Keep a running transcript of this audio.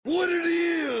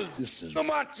This is the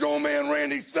Macho Man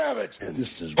Randy Savage. And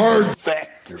this is Hard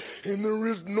Factor. And there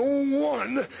is no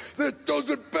one that does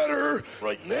it better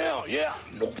right now. Yeah,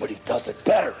 nobody does it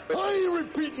better. I ain't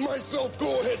repeating myself.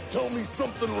 Go ahead, tell me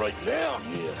something right now.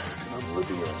 Yeah, and I'm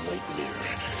living a nightmare.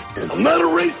 And I'm not a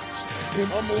racist.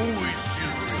 And I'm always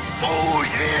cheering. Oh,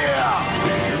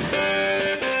 yeah.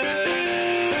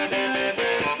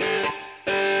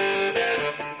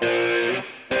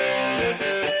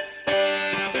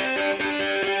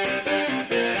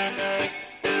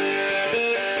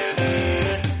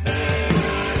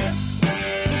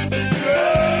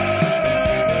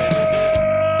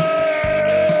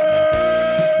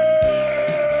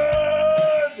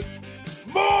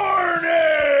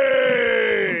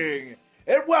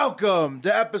 Welcome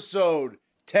to episode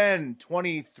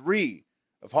 1023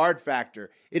 of Hard Factor.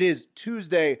 It is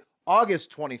Tuesday,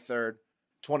 August 23rd,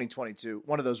 2022.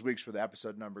 One of those weeks where the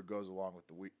episode number goes along with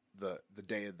the week, the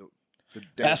day of the day.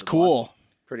 That's of the cool. month.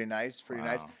 Pretty nice, pretty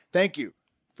nice. Thank you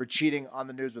for cheating on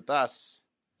the news with us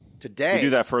today. We do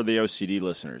that for the OCD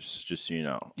listeners, just so you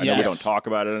know. I know we don't talk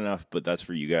about it enough, but that's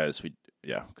for you guys.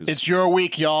 It's your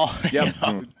week, y'all. Yep,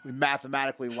 we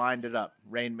mathematically lined it up,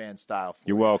 Rain Man style.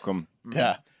 You're welcome.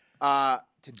 Yeah.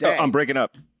 Today, I'm breaking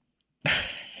up.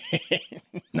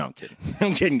 No, I'm kidding.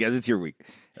 I'm kidding, guys. It's your week.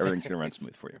 Everything's going to run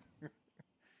smooth for you.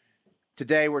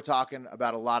 Today, we're talking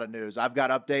about a lot of news. I've got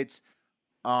updates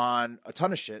on a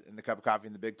ton of shit in the Cup of Coffee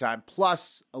in the Big Time,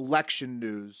 plus election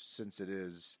news since it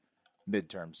is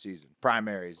midterm season.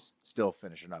 Primaries still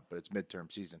finishing up, but it's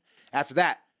midterm season. After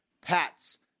that,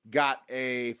 Pat's got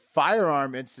a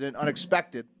firearm incident,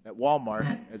 unexpected, at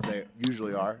Walmart, as they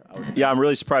usually are. Yeah, I'm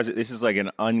really surprised. This is like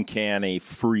an uncanny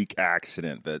freak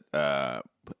accident that I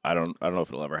don't know if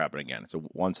it'll ever happen again. It's a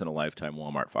once in a lifetime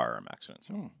Walmart firearm accident.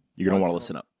 So you're gonna want to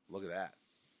listen up. Look at that.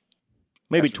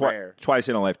 Maybe twice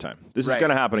in a lifetime. This is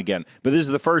gonna happen again, but this is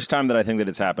the first time that I think that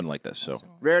it's happened like this. So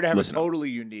rare to have a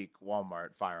totally unique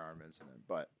Walmart firearm incident,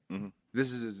 but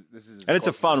this is and it's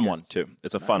a fun one too.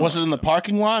 It's a fun. Was one, it in the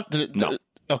parking lot? No.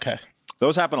 Okay.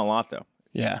 Those happen a lot, though.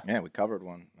 Yeah. Yeah, we covered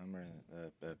one. Remember,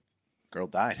 the girl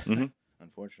died,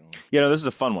 unfortunately. Yeah, no, this is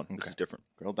a fun one. Okay. This is different.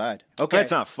 Girl died. Okay.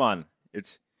 It's not fun.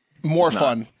 It's more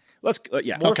fun. Let's, more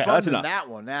fun that's than enough. that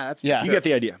one. Yeah, that's You get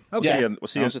the idea. Okay. We'll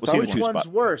see the two Which one's spot.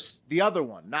 worse? The other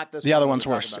one, not this one. The other one's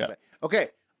worse, yeah. Okay.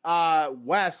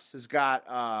 Wes has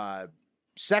got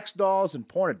sex dolls and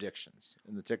porn addictions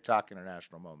in the TikTok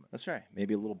International Moment. That's right.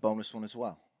 Maybe a little bonus one as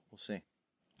well. We'll see.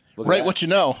 Rate what you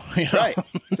know. Right.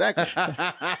 Exactly.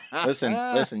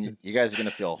 Listen, you guys are going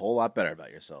to feel a whole lot better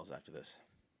about yourselves after this.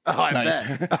 Oh, I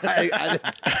Nice.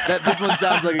 bet. This one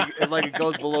sounds like it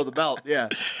goes below the belt. Yeah.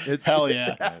 It's Hell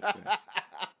yeah.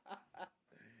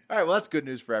 All right, well, that's good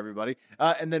news for everybody.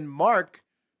 And then Mark,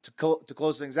 to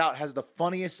close things out, has the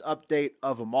funniest update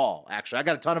of them all. Actually, I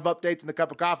got a ton of updates in the Cup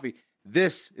of Coffee.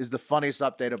 This is the funniest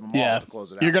update of them all to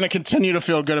close it out. You're going to continue to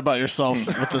feel good about yourself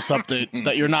with this update,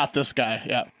 that you're not this guy.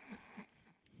 Yeah.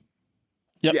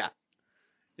 Yep. Yeah.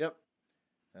 Yep.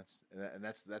 That's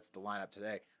the lineup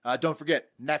today. Don't forget,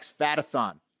 next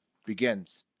Fatathon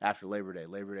begins after Labor Day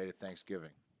to Thanksgiving.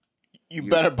 You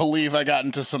better believe I got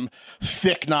into some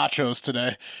thick nachos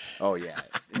today. Oh, yeah.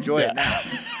 Enjoy it now.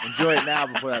 Enjoy it now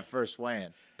before that first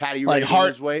weigh-in. Pat, are you ready to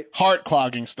lose weight? Heart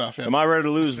clogging stuff. Yeah. Am I ready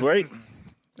to lose weight?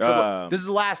 This is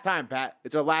the last time, Pat.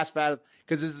 It's our last Fatathon,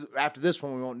 because after this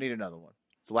one, we won't need another one.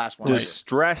 It's the last one. Does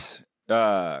stress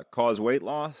cause weight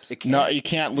loss? No, you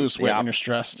can't lose weight when you're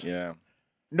stressed. Yeah.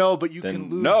 No, but you can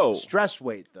lose stress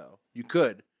weight, though. You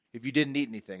could if you didn't eat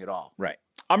anything at all. Right.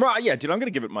 I'm right. Yeah, dude, I'm going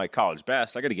to give it my college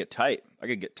best. I got to get tight. I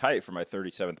got to get tight for my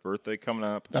 37th birthday coming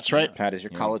up. That's right. Pat, is your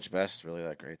college best really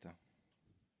that great, though?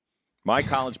 My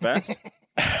college best?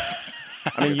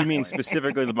 I mean, you mean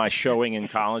specifically my showing in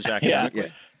college academically? Yeah.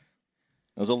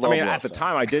 It was a low blow, at the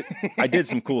time, I did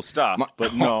some cool stuff,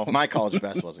 but no. My college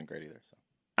best wasn't great either. So.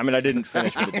 I mean, I didn't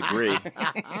finish with a degree.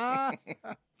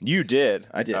 You did.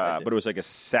 I did. But it was like a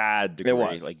sad degree,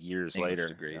 like years English later.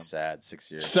 Degree, sad,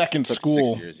 6 years. Second Took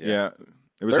school. 6 years, Yeah.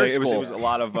 It was like, it was a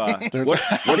lot of what do you went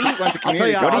to I'll tell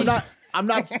community? you, I'm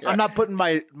not putting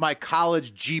my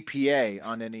college GPA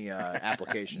on any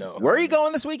applications. No. Where are you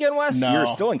going this weekend, Wes? No. You're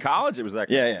still in college? It was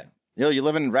that Yeah. You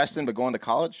live in Reston but going to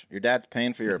college? Your dad's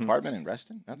paying for your apartment in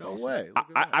Reston? That's No awesome. way.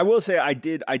 I will say I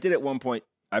did at one point.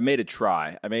 I made a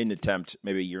try. I made an attempt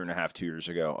maybe a year and a half, 2 years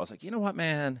ago. I was like, you know what,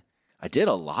 man? I did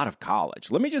a lot of college.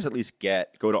 Let me just at least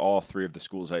go to all three of the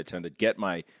schools I attended, get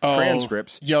my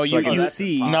transcripts. Yo, so I can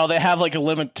see. No, they have like a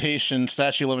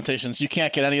statute of limitations. You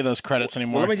can't get any of those credits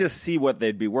anymore. Well, let me just see what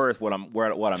they'd be worth. What I'm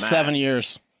at. 7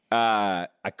 years. I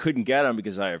couldn't get them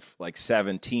because I have like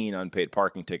 17 unpaid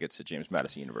parking tickets at James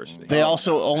Madison University. They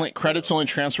credits only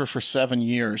transfer for 7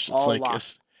 years. It's All like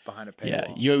locked behind a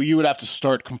paywall. yeah, you would have to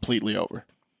start completely over.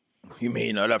 You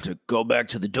mean I'd have to go back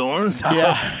to the dorms?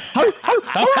 Yeah.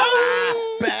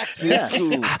 Back to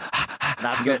school.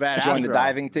 Not so bad. Join after the all.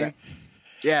 diving team.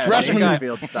 Yeah, Freshman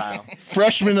field style.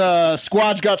 Freshman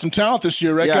squad's got some talent this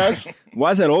year, right, guys?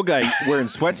 Why is that old guy wearing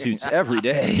sweatsuits every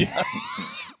day?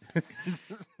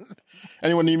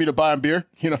 Anyone need me to buy him beer?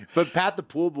 But Pat the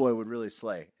pool boy would really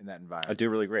slay in that I environment. do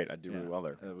really great. I do really well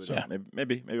there. So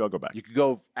maybe I'll go back. You could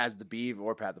go as the Beeve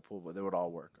or Pat the pool boy. They would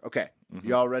all work. Okay.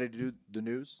 You all ready to do the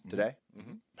news today?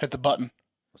 Hit the button.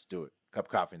 Let's do it. Cup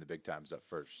of coffee in the big time's up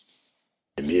first.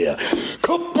 Yeah.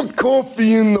 Cup of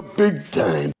coffee in the big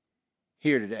time.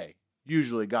 Here today,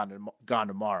 usually gone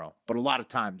tomorrow, but a lot of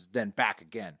times then back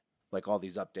again, like all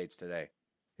these updates today.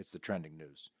 It's the trending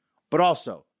news. But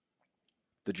also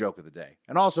the joke of the day.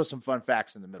 And also some fun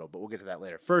facts in the middle, but we'll get to that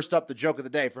later. First up, the joke of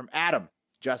the day from Adam,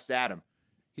 just Adam.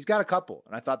 He's got a couple,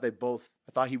 and I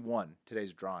thought he won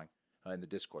today's drawing in the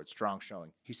Discord. Strong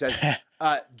showing. He says,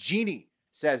 Genie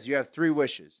says you have 3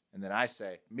 wishes. And then I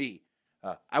say,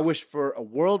 I wish for a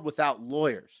world without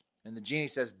lawyers. And the Genie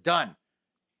says, done.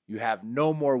 You have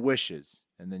no more wishes.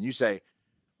 And then you say,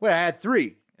 wait, I had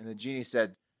 3. And the Genie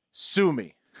said, sue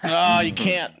me. Oh, you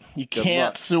can't. You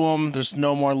can't sue them. There's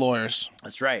no more lawyers.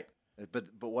 That's right. But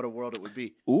what a world it would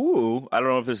be. Ooh, I don't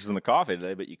know if this is in the coffee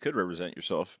today, but you could represent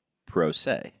yourself pro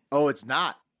se. Oh, it's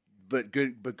not. But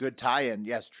good tie-in.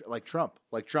 Yes, like Trump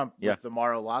with the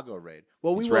Mar-a-Lago raid.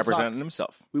 Well, He's representing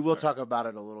himself. We will talk about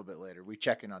it a little bit later. We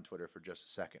check in on Twitter for just a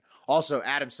second. Also,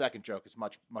 Adam's second joke is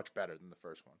much better than the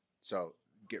first one. So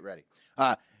get ready.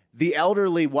 The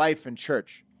elderly wife in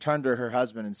church turned to her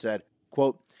husband and said,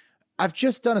 quote, I've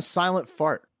just done a silent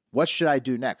fart. What should I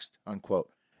do next? Unquote.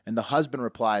 And the husband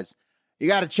replies, you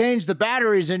got to change the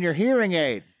batteries in your hearing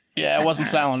aid. Yeah, it wasn't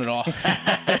silent at all.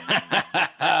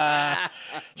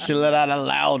 She let out a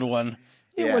loud one.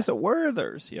 It was a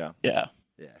Werther's. Yeah. Yeah.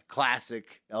 Yeah,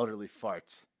 classic elderly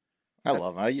farts. I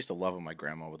love them. I used to love when my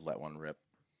grandma would let one rip.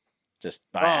 Just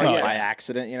by yeah.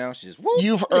 accident, She just, whoop.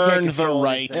 You've They can't earned the control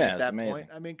right. anything Yeah, at it's that amazing. point.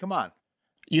 I mean, come on.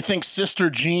 You think Sister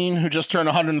Jean, who just turned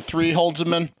 103, holds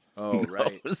him in? Oh,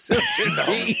 right. Sister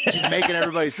Jean. She's making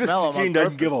everybody smell them. Jean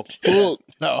doesn't give a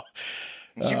No.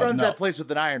 She runs that place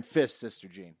with an iron fist, Sister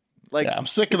Jean. Like, Yeah, I'm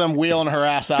sick of them wheeling her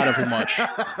ass out every much.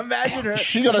 imagine her.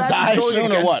 She gonna imagine die going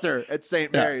soon or against what? her at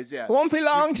St. Mary's, yeah. Won't be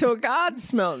long till God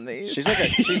smells these. She's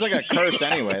like a curse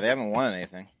anyway. They haven't won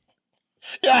anything.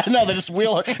 Yeah, I know. They just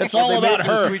wheel her. It's all They about made it to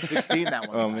the her. Sweet 16 that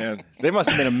one. Oh, man. They must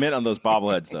have made a mint on those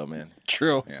bobbleheads, though, man.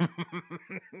 True. Yeah.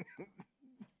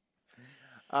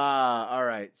 All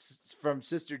right. From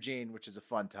Sister Jean, which is a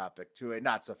fun topic, to a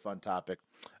not so fun topic.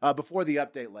 Before the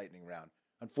update lightning round,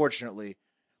 unfortunately,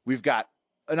 we've got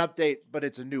an update, but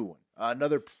it's a new one.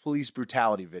 Another police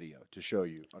brutality video to show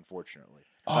you, unfortunately.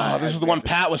 Oh, this is the one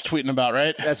Pat was tweeting about,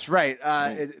 right? That's right.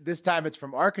 This time it's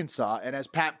from Arkansas. And as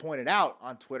Pat pointed out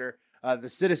on Twitter, the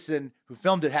citizen who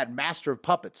filmed it had Master of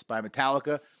Puppets by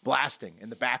Metallica blasting in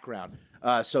the background.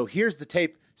 So here's the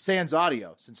tape sans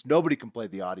audio, since nobody can play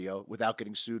the audio without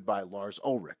getting sued by Lars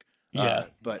Ulrich. Yeah,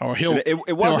 but or he'll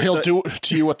do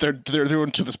to you what they're doing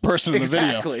to this person in the video.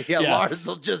 exactly. Yeah, Lars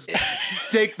will just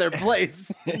take their place.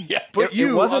 Yeah, Put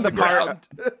you on the ground.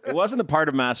 It wasn't the part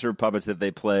of Master of Puppets that they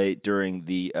play during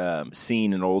the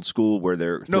scene in Old School where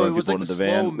they're throwing it was people like into the the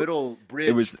slow van. middle bridge.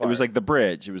 It was like the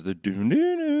bridge. It was the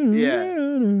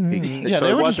Yeah,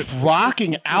 they were just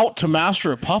rocking out to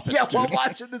Master of Puppets. Yeah, dude. while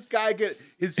watching this guy get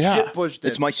his shit pushed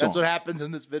in. It's my song. That's what happens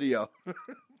in this video.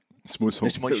 It's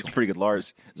pretty good,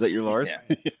 Lars. Is that your Lars?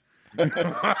 Yeah.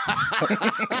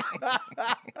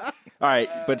 All right,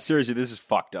 but seriously, this is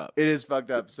fucked up. It is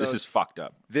fucked up. So This is fucked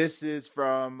up. This is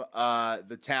from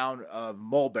the town of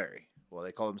Mulberry. Well,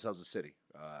 they call themselves a city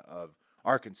of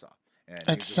Arkansas. And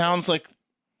It sounds like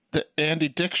the Andy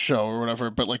Dick show or whatever,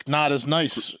 but like not as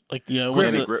nice. Like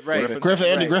the Griffith,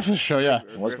 Andy Griffith show, yeah.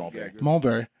 It was Mulberry.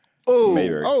 Mulberry. Oh,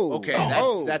 Mayberry. okay.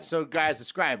 That's so. Guys,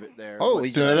 describe it there. Oh,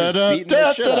 he's beating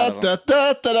the shit out of him.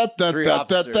 Three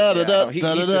officers,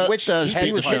 yeah.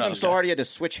 He was hitting him so hard he had to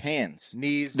switch hands.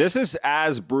 Knees. This is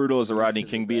as brutal as the Rodney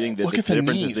King beating. The Look at the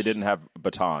difference is knees. they didn't have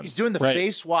batons. He's doing the Right.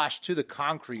 face wash to the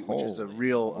concrete, which is a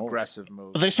real aggressive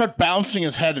move. They start bouncing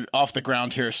his head off the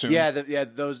ground here soon. Yeah,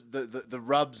 the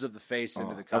rubs of the face into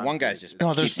the concrete. That one guy's just.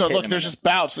 No, there's keeps hitting look. him There's in just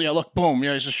bouts. Yeah, look, boom.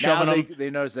 Yeah, he's just Now shoving him.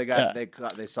 they noticed they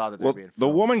saw that they're Well, being the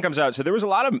filmed. woman comes comes out. So there was a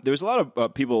lot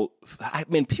of people. I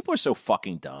mean, people are so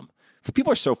fucking dumb.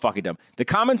 People are so fucking dumb. The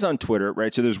comments on Twitter,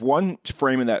 right? So there's one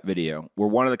frame in that video where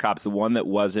one of the cops, the one that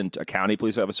wasn't a county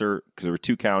police officer, because there were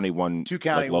two county, one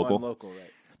local. One local, right?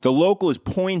 The local is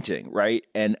pointing, right?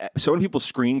 And so many people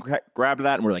screen grabbed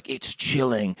that and were like, it's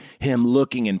chilling, him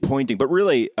looking and pointing. But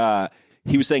really,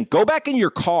 he was saying, go back in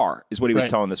your car, is what he was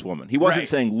telling this woman. He wasn't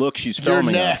saying, look, she's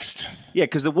filming next. us. Yeah,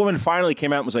 because the woman finally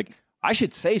came out and was like, I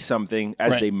should say something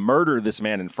as they murder this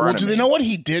man in front of me. Do they know what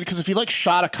he did? Because if he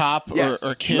shot a cop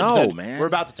or kid, man. We're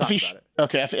about to talk about it.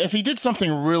 Okay, if he did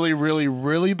something really, really,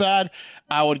 really bad,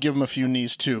 I would give him a few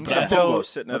knees too. But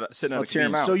let's hear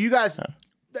him out. So you guys,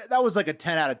 that was like a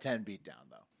 10 out of 10 beatdown,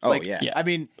 though. Oh, yeah. I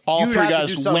mean, all three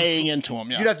guys laying into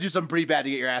him. Yeah. You'd have to do something pretty bad to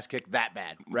get your ass kicked that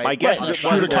bad, right? My guess is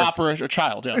shoot a cop or a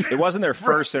child. Yeah, it wasn't their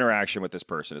first interaction with this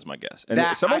person, is my guess.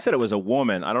 And someone said it was a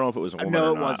woman. I don't know if it was a woman. No,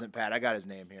 or it not. wasn't, Pat. I got his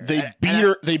name here.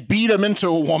 They beat him into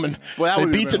a woman. Well,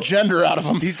 they beat the gender out of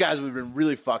him. These guys would have been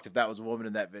really fucked if that was a woman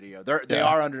in that video. They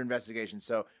are under investigation.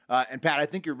 So, and Pat, I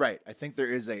think you're right. I think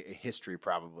there is a history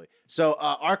probably. So,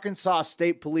 Arkansas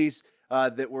State Police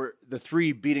that were the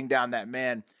three beating down that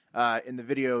man. In the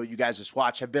video you guys just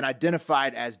watched, have been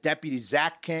identified as Deputy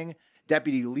Zach King,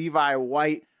 Deputy Levi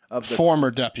White of the former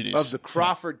deputies of the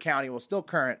Crawford County, well, still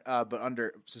current, but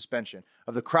under suspension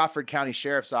of the Crawford County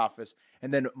Sheriff's Office,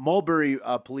 and then Mulberry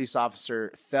police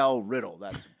officer Thel Riddle.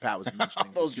 That's what Pat was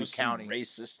mentioning. Those are county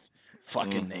racist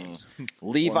fucking names.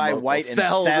 Levi White and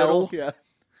Thel. Thel. Yeah.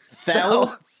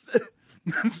 Thel.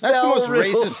 That's the most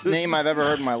racist name I've ever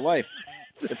heard in my life.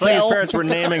 It's like his parents were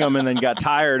naming him and then got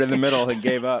tired in the middle and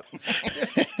gave up.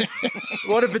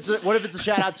 What if it's a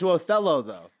shout out to Othello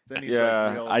though? Then he's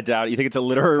I doubt it. You think it's a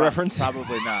literary reference?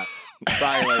 Probably not.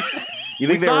 Probably like. You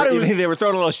think they were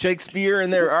throwing a little Shakespeare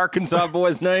in their Arkansas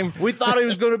boy's name? We thought he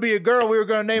was going to be a girl. We were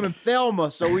going to name him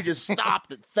Thelma, so we just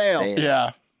stopped at Thel.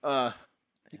 Yeah.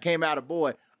 He came out a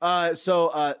boy.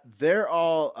 So they're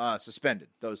all suspended,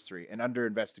 those three, and under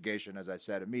investigation, as I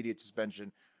said, immediate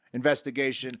suspension.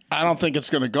 Investigation. I don't think it's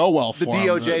going to go well for the him.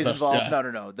 DOJ's involved. Yeah.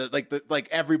 No. Like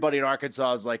everybody in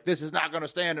Arkansas is like, this is not going to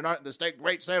stand in the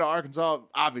great state of Arkansas.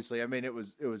 Obviously, I mean, it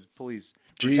was police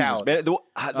brutality. Jesus, man.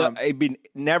 I mean,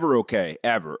 never okay,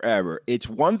 ever. It's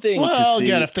one thing to see.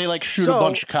 Again, if they shoot a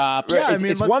bunch of cops. Yeah,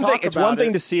 it's one thing. It's one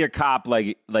thing to see a cop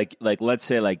like let's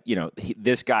say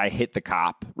this guy hit the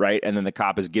cop, right, and then the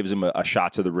cop gives him a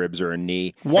shot to the ribs or a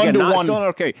knee. One to one, still not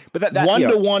okay. But that one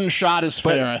to one shot is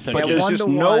fair. I think. But there's just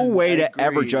no way to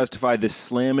ever justify the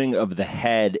slamming of the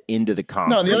head into the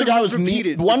concrete. No, the other guy was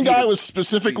one guy was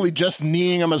specifically just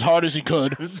kneeing him as hard as he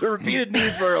could. The repeated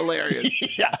knees were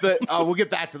hilarious. Yeah. We'll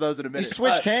get back to those in a minute. He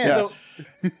switched hands. So,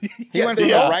 he went from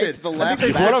the right to the left.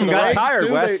 One of them got tired,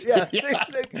 Wes.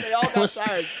 They all got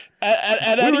tired.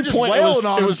 At any point,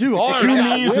 it was too hard. Two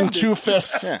knees and two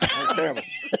fists. Yeah, that's terrible.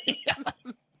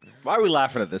 Why are we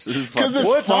laughing at this? This is fun. Because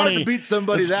it's hard to beat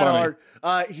somebody that funny. hard.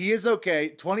 He is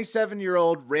okay.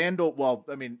 27-year-old Randall. Well,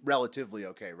 I mean, relatively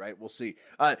okay, right? We'll see.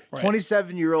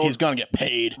 27-year-old. He's gonna get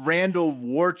paid. Randall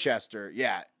Worcester.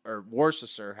 Yeah. Or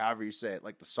Worcester, however you say it,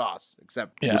 like the sauce,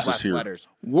 except less letters.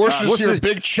 Worcester,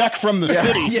 big check from the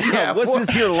city. Yeah, what's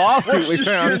this here lawsuit we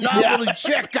found? Novelty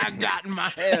check I got in my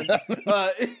hand.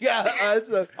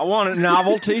 I want a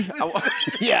novelty.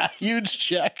 Yeah, huge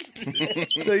check.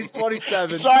 So he's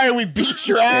 27. Sorry, we beat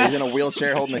your ass. He's in a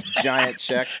wheelchair holding a giant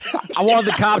check. I want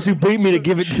the cops who beat me to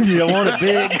give it to me. I want it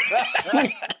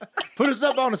big. Put us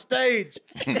up on a stage.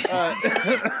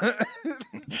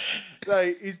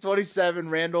 So he's 27,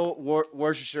 Randall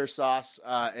Worcestershire sauce,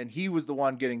 and he was the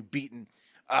one getting beaten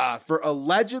for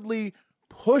allegedly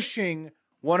pushing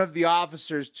one of the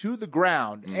officers to the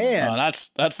ground and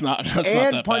that's not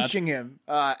punching him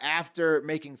after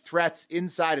making threats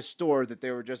inside a store that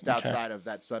they were just outside of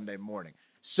that Sunday morning.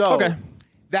 So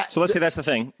So let's say that's the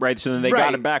thing, right? So then they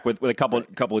got him back with a couple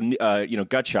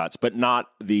gut shots, but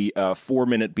not the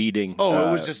 4-minute beating. Oh,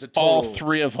 it was just a total, all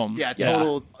three of them. Yeah,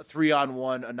 total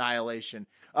 3-on-1 annihilation.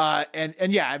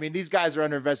 And yeah, I mean, these guys are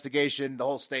under investigation. The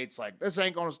whole state's like, this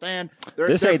ain't going to stand.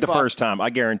 This ain't the first time. I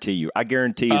guarantee you. I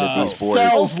guarantee you that these boys.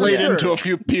 Thel's laid into a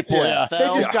few people. Yeah. They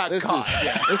just got caught.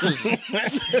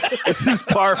 This is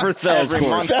par for Thel's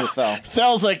course.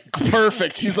 Thel's like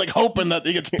perfect. He's like hoping that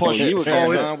he gets pushed.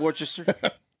 Worcester.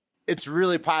 It's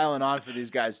really piling on for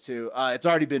these guys too. It's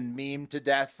already been memed to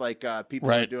death. Like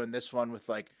people are doing this one with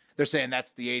like They're saying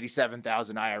that's the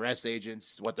 87,000 IRS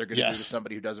agents, what they're going to do to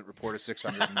somebody who doesn't report a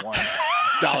 $601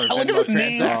 Venmo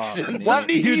transaction. What,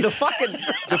 dude? The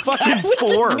fucking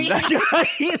form.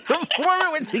 The form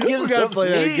in which he gives gotta those play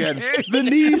that knees, again. dude. The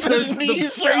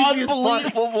knees are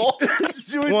unbelievable.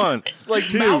 Doing One, like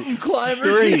two, mountain climber.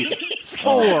 3,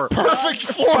 4, Perfect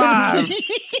form. 5.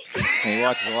 He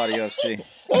watches a lot of UFC.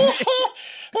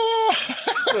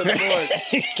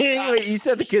 Wait, you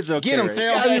said the kid's okay. Get him, right?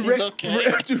 Phil. I mean, he's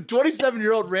okay. Dude,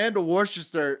 27-year-old Randall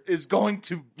Worcester is going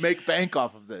to make bank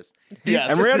off of this.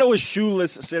 Yes. And Randall was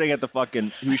shoeless sitting at the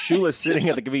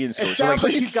convenience store. It So, like, sounds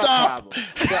like he's got stop.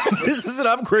 problems. this is an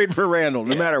upgrade for Randall,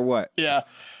 no matter what. Yeah.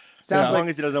 Sounds As long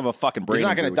as he doesn't have a fucking brain. He's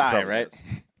not going to injury, which he die, probably right? does.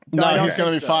 No, I don't he's going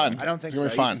to think be so. fine. I don't think he's so.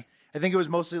 gonna be fine. I think it was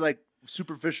mostly like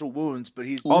superficial wounds, but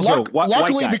he's Also, white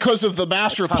luckily, guy. because of the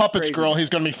Master of tough, Puppets crazy girl, guy. he's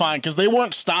going to be fine because they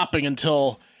weren't stopping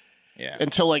until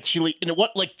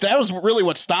like that was really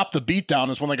what stopped the beatdown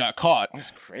is when they got caught.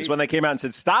 That's crazy. It's when they came out and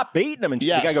said, "Stop beating him," and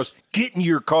Yes. the guy goes, "Get in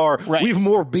your car. Right. We have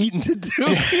more beating to do."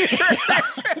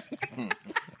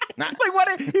 Like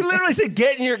what? He literally said,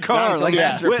 "Get in your car." Until Like,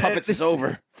 Master of "Wait, Puppets is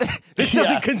over. This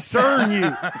doesn't concern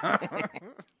you.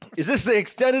 Is this the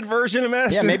extended version of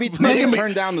Master? Yeah, maybe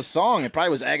turn down the song. It probably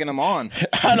was egging him on.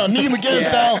 I don't need him again,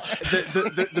 pal.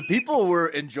 the people were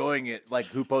enjoying it, like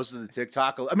who posted the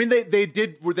TikTok. I mean, they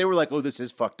were like, "Oh, this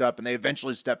is fucked up," and they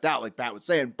eventually stepped out, like Pat was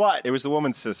saying. But It was the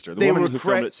woman's sister. The They woman were who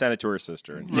filmed it sent it to her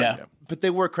sister. And Yeah. but they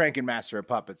were cranking Master of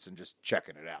Puppets and just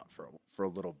checking it out for a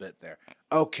little bit there.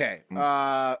 Okay,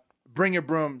 bring your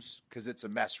brooms because it's a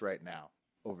mess right now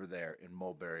over there in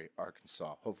Mulberry,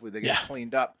 Arkansas. Hopefully they get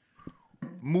cleaned up.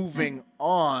 Moving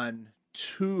on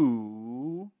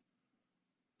to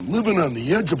Living on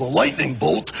the edge of a lightning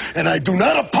bolt, and I do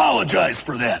not apologize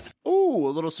for that. a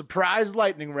little surprise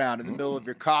lightning round in the middle of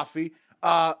your coffee.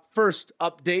 First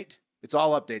update. It's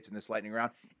all updates in this lightning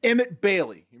round. Emmett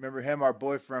Bailey. You remember him, our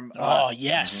boy from Oh,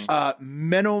 yes.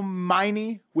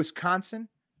 Menominee, Wisconsin?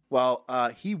 Well,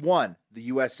 he won the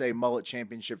USA Mullet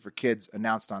Championship for Kids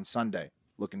announced on Sunday.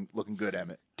 Looking good,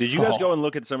 Emmett. Did you guys go and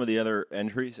look at some of the other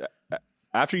entries?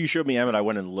 After you showed me Emmett, I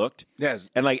went and looked. Yes.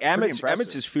 And like Emmett's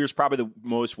impressive. sphere is probably the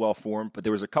most well formed, but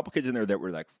there was a couple kids in there that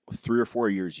were like 3 or 4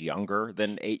 years younger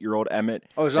than 8-year-old Emmett.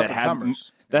 Oh, there's that had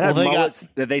up-and-comers. that had Well, they mullets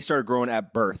that they started growing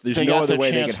at birth. There's They no got other their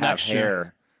way they chance could have next year.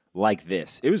 hair like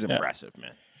this. It was impressive,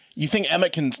 man. You think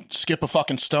Emmett can skip a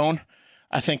fucking stone?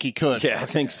 I think he could. Yeah, I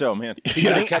think so, man. He's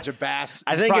going to catch a bass.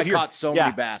 I He's think probably if you're caught so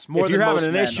many bass. More if than you're most having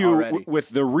an men issue already. with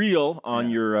the reel on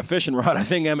your fishing rod, I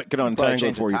think Emmett can untangle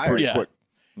change for the you tire. pretty Yeah. quick.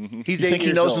 He's You 8 think he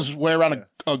years knows old. his way around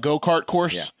a go-kart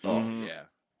course? Yeah. Oh, yeah.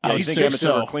 I You would think think Emmett's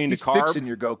ever so. cleaned a He's car? fixing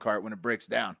your go-kart when it breaks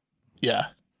down. Yeah.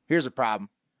 Here's a problem.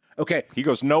 Okay. He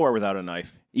goes nowhere without a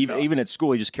knife. Even at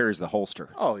school, he just carries the holster.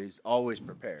 Oh, he's always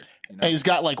prepared. You know? And he's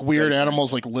got like weird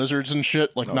animals like lizards and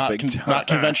shit, like not big time. not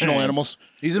conventional animals.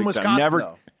 He's in Big time. Wisconsin, never,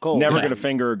 though. Cold. never Yeah. going to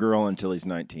finger a girl until he's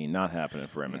 19. Not happening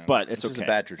for Emmett. But it's This is okay. a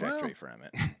bad trajectory for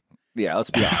Emmett. Yeah,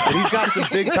 let's be honest. He's got some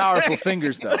big, powerful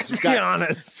fingers, though. He's Be got,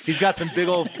 honest. he's got some big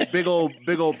old,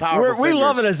 powerful We fingers.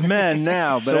 love it as men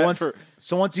now, but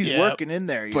So once he's Yeah, working in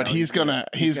there, But he's gonna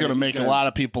make a lot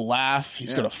of people laugh.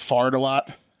 He's gonna fart a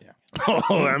lot.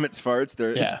 oh, Emmett's farts,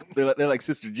 Yeah. they're like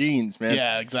Sister Jeans, man.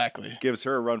 Yeah, exactly. Gives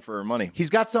her a run for her money. He's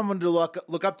got someone to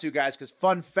look up to, guys. Because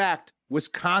fun fact,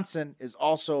 Wisconsin is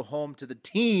also home to the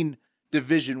teen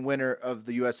division winner of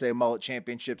the USA Mullet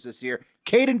Championships this year,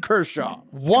 Caden Kershaw.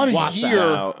 One Wasatch.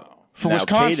 year for Now,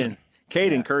 Wisconsin.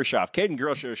 Caden Kershaw. Caden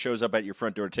Kershaw shows up at your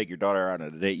front door to take your daughter out on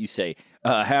a date. You say,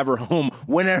 have her home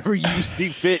whenever you see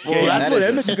fit. Well, Caden. that's that what is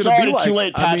a- Emmett's It's going to be already like. too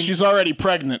late, Pat. I mean, She's already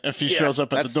pregnant if he shows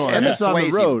up at the door. Emmett's on the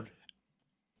Swayze. road.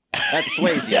 That's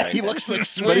Swayze. Yeah, right he there. looks like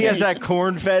Swayze. But he has that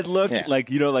corn-fed look, Yeah. like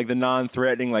the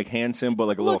non-threatening, like handsome, but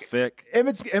like a little thick.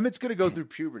 Emmett's going to go through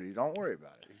puberty. Don't worry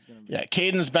about it. He's going to be Yeah,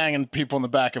 Caden's banging people in the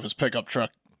back of his pickup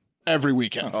truck every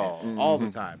weekend. all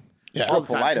the time. Yeah. All the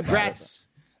polite time. about Congrats.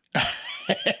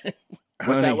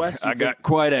 What's that, Wes? I got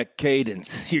quite a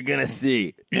cadence. You're gonna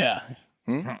see. Yeah.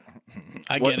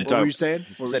 I get it. What were you saying?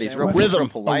 He said he's real, Rhythm, real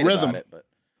polite a rhythm. about it, but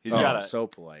He's Oh, got a so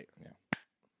polite. Yeah.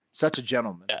 Such a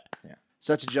gentleman. Yeah.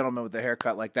 Such a gentleman with a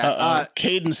haircut like that.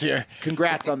 Caden's here.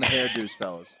 Congrats on the hairdos,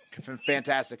 fellas.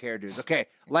 Fantastic hairdos. Okay,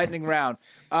 lightning round.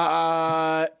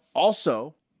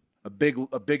 Also, a big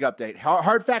update.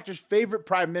 Hard Factor's favorite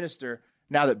prime minister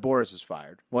now that Boris is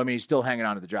fired. Well, I mean, he's still hanging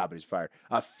on to the job, but he's fired.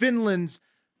 Finland's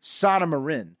Sanna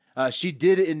Marin. She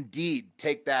did indeed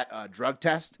take that drug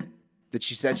test that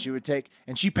she said she would take,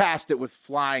 and she passed it with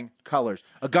flying colors.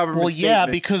 A government Well, yeah,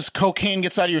 statement- because cocaine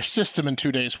gets out of your system in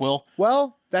 2 days, Will.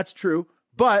 Well, that's true.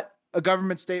 But a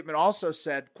government statement also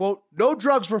said, quote, no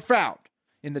drugs were found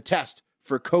in the test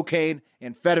for cocaine,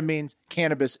 amphetamines,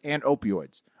 cannabis, and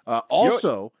opioids.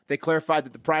 Also, they clarified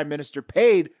that the prime minister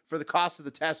paid for the cost of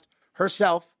the test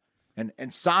herself.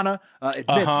 And Sana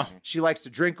admits she likes to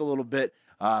drink a little bit,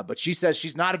 but she says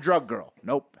she's not a drug girl.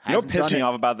 Nope. You know what pissed me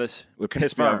off about this? What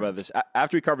pissed me off about this?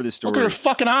 After we covered this story. Look at her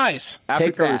fucking eyes. After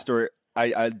we covered the story,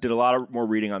 I did a lot more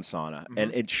reading on Sana.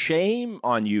 And it's shame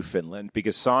on you, Finland,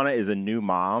 because Sana is a new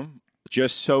mom.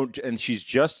 And she's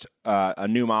just a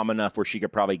new mom enough where she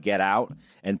could probably get out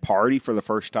and party for the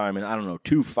first time in, I don't know,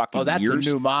 2 fucking years. Oh, that's a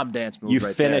new mom dance move. You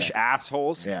right Finnish there.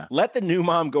 assholes. Yeah. Let the new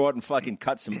mom go out and fucking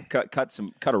cut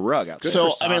a rug out.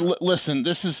 So I mean, listen,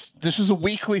 this is a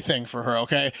weekly thing for her.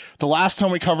 Okay, the last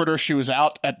time we covered her, she was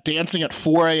out at dancing at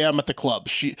 4 a.m. at the club.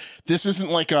 This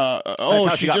isn't like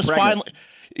she just finally.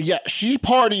 Yeah, she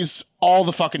parties all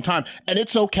the fucking time, and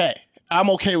it's okay. I'm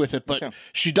okay with it, but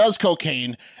she does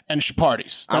cocaine and she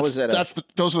parties. Those are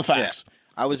the facts.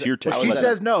 Yeah. She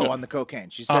says no on the cocaine.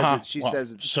 She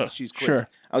says she's clear. Sure.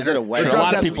 I was at a wedding. A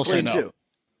lot of people say no. Too.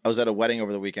 I was at a wedding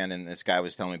over the weekend, and this guy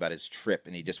was telling me about his trip,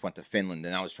 and he just went to Finland,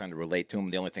 and I was trying to relate to him.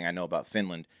 The only thing I know about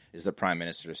Finland is the Prime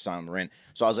Minister, Sanna Marin.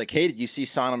 So I was like, hey, did you see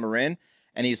Sanna Marin?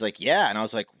 And he's like, yeah. And I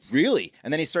was like, really?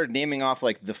 And then he started naming off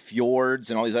like the fjords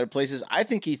and all these other places. I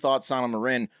think he thought Sanna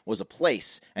Marin was a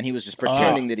place, and he was just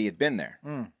pretending that he had been there.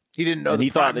 He didn't know. And he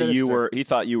thought that he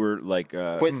thought you were like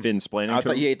Finn splaining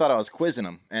to him. Yeah, he thought I was quizzing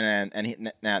him. And he,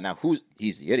 now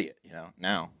he's the idiot,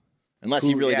 now. Unless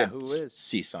he really did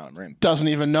see Sanna Marin. Doesn't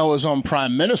even know his own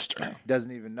prime minister.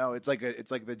 Doesn't even know. It's like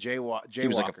the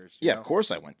jaywalkers. Like of course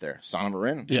I went there. Sanna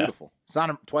Marin, beautiful.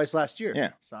 Sana twice last year.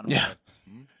 Yeah. Sana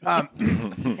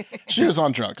Marin. She was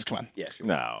on drugs. Come on. Yeah. Sure.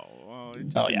 No.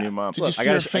 New mom. Did you see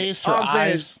I her face? Her all I'm saying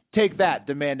eyes. is, take that,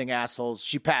 demanding assholes.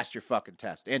 She passed your fucking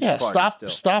test. And Yeah. she partied still.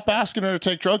 Stop asking her to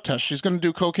take drug tests. She's going to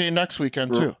do cocaine next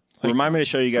weekend too. Remind me to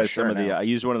show you guys some of now. I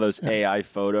used one of those AI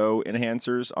photo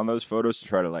enhancers on those photos to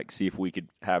try to like see if we could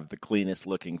have the cleanest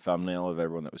looking thumbnail of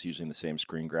everyone that was using the same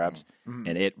screen grabs.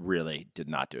 And it really did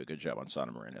not do a good job on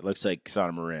Sanna Marin. It looks like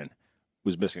Sanna Marin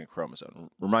was missing a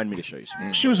chromosome. Remind me to show you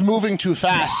some. She was moving too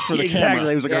fast for the camera.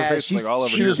 It was like her face was like all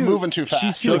over. She was moving too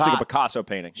fast. She looked like a Picasso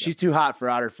painting. She's too hot for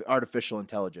artificial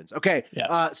intelligence. Okay,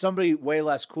 somebody way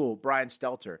less cool, Brian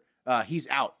Stelter. He's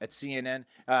out at CNN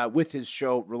with his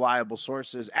show Reliable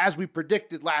Sources. As we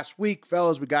predicted last week,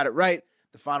 fellas, we got it right.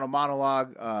 The final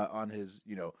monologue on his,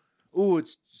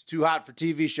 it's too hot for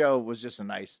TV show was just a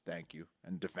nice thank you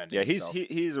and defending. Yeah, himself.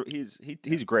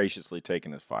 he's graciously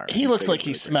taking his fire. He looks like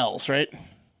he smells, right?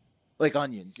 Like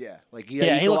onions, yeah. Like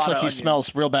he looks like he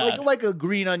smells real bad. Like a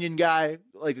green onion guy.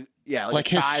 Like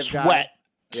his guy. sweat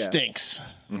stinks.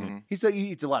 Mm-hmm.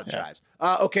 He eats a lot of chives.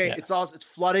 It's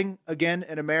flooding again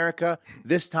in America.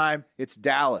 This time it's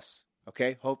Dallas.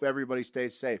 Okay, hope everybody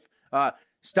stays safe.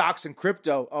 Stocks and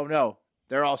crypto. Oh no,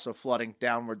 they're also flooding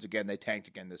downwards again. They tanked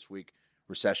again this week.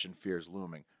 Recession fears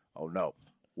looming. Oh no,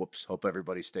 whoops. Hope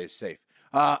everybody stays safe.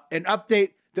 An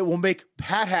update that will make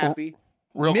Pat happy.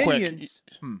 Real Minions.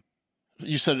 quick.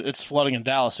 You said it's flooding in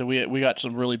Dallas, so we got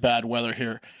some really bad weather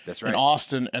here. That's right. In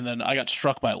Austin, and then I got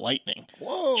struck by lightning.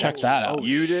 Whoa. Check that out.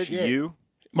 You did? Shit. You?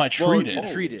 My tree did.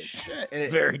 Tree did.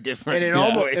 Very different.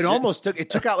 And it almost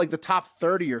took out like the top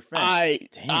 30 of your fence.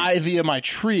 I via my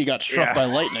tree got struck by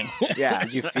lightning. Yeah.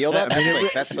 Did you feel that?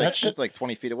 That's like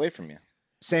 20 feet away from you.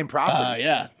 Same property.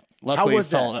 Yeah. Luckily, How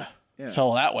was it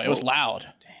fell that way. It was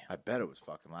loud. I bet it was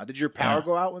fucking loud. Did your power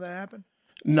go out when that happened?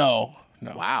 No.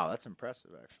 Wow, that's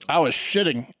impressive, actually. I was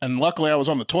shitting, and luckily I was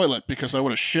on the toilet because I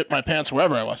would have shit my pants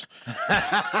wherever I was.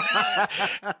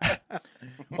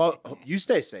 Well, you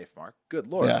stay safe, Mark. Good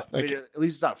Lord. Yeah, at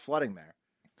least it's not flooding there.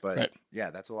 But right.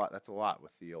 Yeah, that's a lot. That's a lot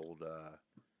with the old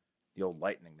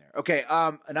lightning there. Okay,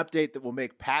 an update that will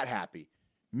make Pat happy.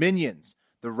 Minions: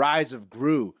 The Rise of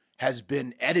Gru has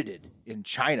been edited in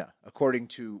China, according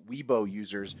to Weibo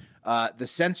users. The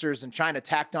censors in China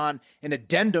tacked on an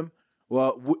addendum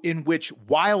in which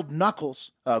Wild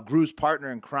Knuckles, Gru's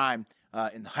partner in crime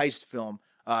in the heist film,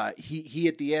 he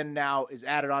at the end now is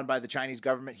added on by the Chinese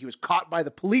government. He was caught by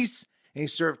the police and he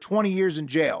served 20 years in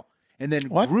jail. And then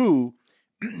Gru,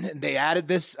 they added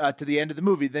this to the end of the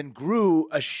movie. Then Gru,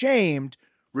 ashamed,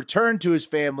 returned to his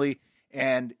family,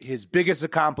 and his biggest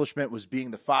accomplishment was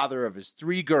being the father of his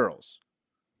 3 girls.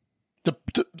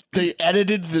 They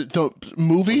edited the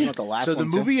movie? The last So the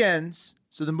one, too? movie ends.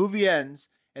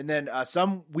 And then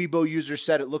some Weibo users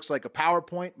said it looks like a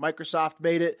PowerPoint. Microsoft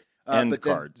made it. But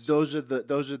cards. Those are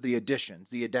the additions,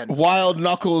 the addendum. Wild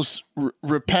Knuckles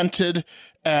repented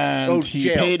and he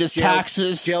paid his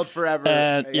taxes. Jailed forever.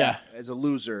 And, as a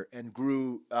loser. And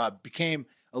Gru became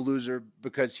a loser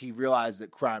because he realized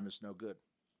that crime is no good.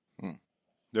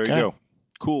 There you go.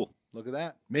 Cool. Look at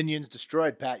that. Minions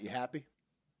destroyed. Pat, you happy?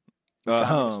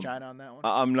 Communist China on that one?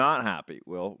 I'm not happy.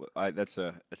 Will, that's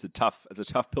a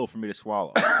tough pill for me to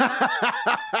swallow.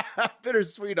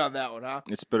 Bittersweet on that one, huh?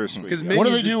 It's bittersweet. Because yeah.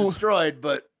 Minions is destroyed,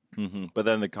 but But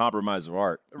then the compromise of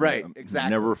art, right? I'm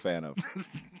exactly. never a fan of.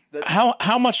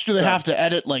 How much do they have to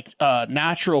edit like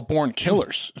natural born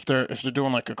killers if they're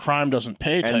doing like a crime doesn't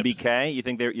pay type? NBK, you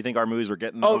think our movies were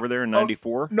getting over there in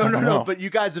 '94? No. But you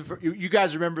guys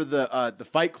remember the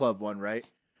Fight Club one, right?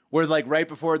 Where like right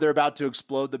before they're about to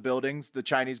explode the buildings, the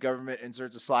Chinese government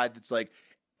inserts a slide that's like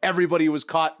everybody was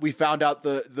caught. We found out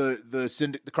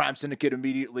the crime syndicate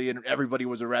immediately, and everybody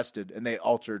was arrested. And they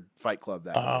altered Fight Club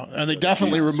that. And they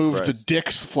definitely removed the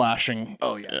dicks flashing.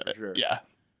 Oh yeah, for sure.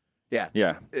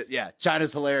 Yeah.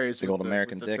 China's hilarious. Big old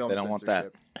American dick. They don't want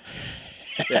that.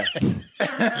 Yeah.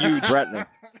 Huge threatening.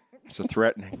 It's a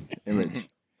threatening image.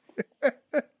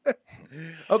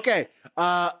 Okay.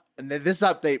 And then this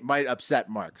update might upset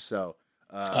Mark. So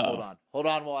hold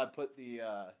on while I put the.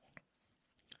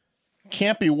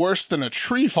 Can't be worse than a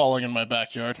tree falling in my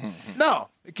backyard. No,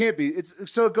 it can't be.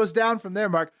 So it goes down from there,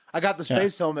 Mark. I got the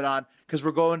space helmet on because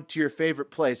we're going to your favorite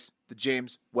place, the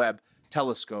James Webb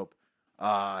Telescope.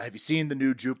 Have you seen the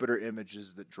new Jupiter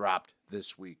images that dropped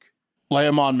this week? Lay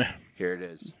them on me. Here it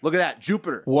is. Look at that,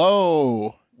 Jupiter.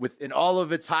 Whoa. In all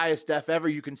of its highest def ever,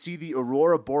 you can see the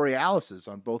aurora borealis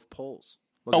on both poles.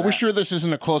 Are we sure this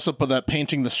isn't a close-up of that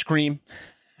painting, The Scream?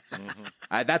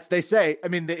 That's they say. I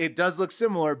mean, it does look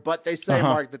similar, but they say,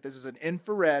 Mark, that this is an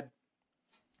infrared,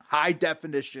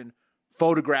 high-definition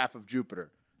photograph of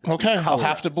Jupiter. Okay, I'll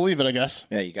have to believe it, I guess.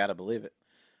 Yeah, you got to believe it.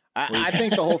 I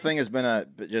think the whole thing has been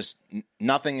just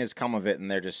nothing has come of it, and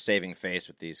they're just saving face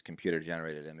with these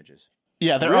computer-generated images.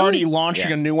 Yeah, they're already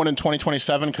launching a new one in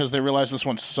 2027 because they realize this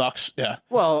one sucks. Yeah.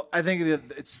 Well, I think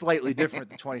it's slightly different,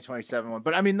 the 2027 one.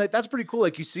 But, I mean, that's pretty cool.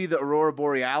 Like, you see the aurora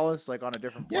borealis, like, on a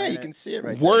different planet. Yeah, you can see it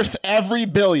right Worth every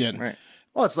billion. Right.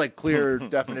 Well, it's like clear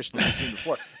definition that we've seen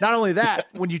before. Not only that,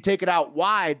 when you take it out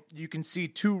wide, you can see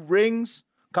 2 rings,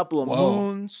 a couple of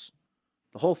moons,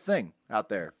 the whole thing out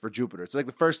there for Jupiter. It's like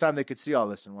the first time they could see all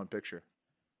this in one picture.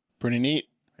 Pretty neat.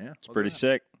 Yeah, it's pretty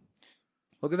sick.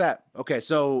 Look at that. Okay,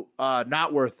 so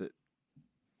not worth it.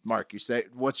 Mark, you say,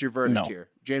 what's your verdict here?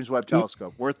 James Webb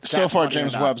Telescope. Worth so far,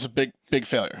 James Webb's a big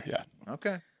failure. Yeah. Okay.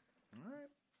 All right.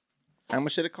 How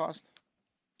much did it cost?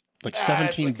 Like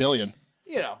 $17 billion.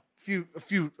 You know, a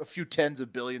few tens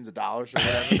of billions of dollars or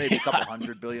whatever. Maybe a couple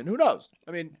 $100 billion. Who knows?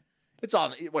 I mean, it's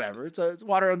on whatever. It's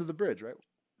water under the bridge, right?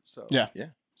 So yeah,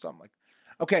 something like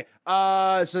that. Okay.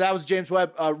 So that was James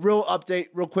Webb. Real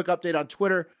quick update on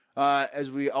Twitter. As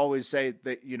we always say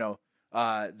that, you know,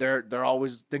 they're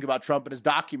always think about Trump and his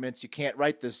documents. You can't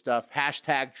write this stuff.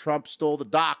 # Trump stole the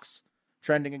docs,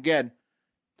 trending again.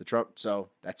 The Trump. So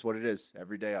that's what it is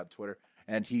every day on Twitter.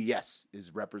 And he,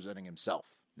 is representing himself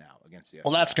now against the FBI.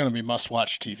 Well, that's going to be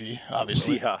must-watch TV,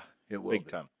 obviously. Yeah, it will big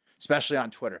be, time, especially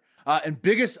on Twitter. And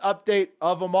biggest update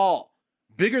of them all,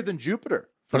 bigger than Jupiter.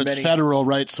 But it's federal,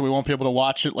 right? So we won't be able to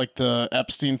watch it like the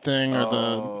Epstein thing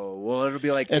or well, it'll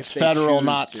be like it's federal,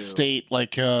 not state.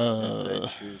 Like if they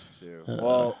choose to.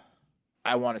 Well,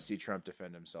 I want to see Trump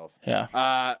defend himself.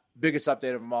 Yeah. Biggest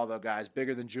update of them all, though, guys.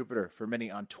 Bigger than Jupiter for many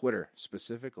on Twitter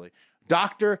specifically.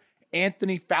 Dr.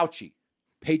 Anthony Fauci,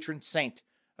 patron saint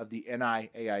of the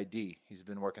NIAID. He's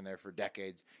been working there for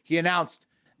decades. He announced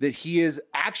that he is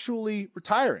actually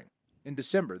retiring in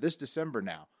December. This December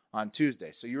now on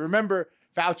Tuesday. So you remember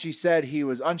Fauci said he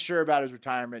was unsure about his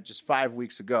retirement just 5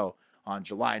 weeks ago on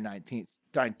July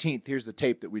 19th. Here's the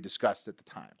tape that we discussed at the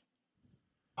time.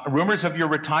 Rumors of your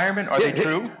retirement, are they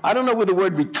true? I don't know where the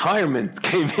word retirement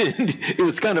came in. It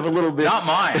was kind of a little bit. Not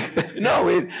mine.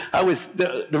 No, I was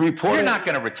the reporter. You're not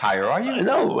going to retire, are you?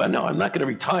 No, I'm not going to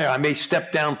retire. I may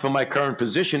step down from my current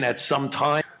position at some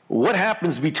time. What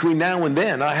happens between now and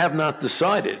then, I have not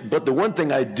decided. But the one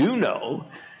thing I do know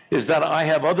is that I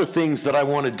have other things that I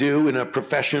want to do in a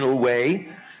professional way,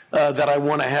 that I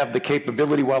want to have the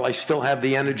capability while I still have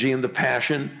the energy and the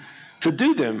passion to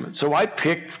do them. So I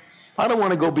don't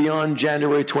want to go beyond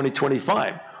January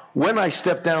 2025. When I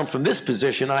step down from this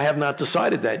position, I have not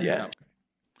decided that yet. Okay.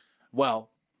 Well,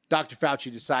 Dr. Fauci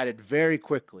decided very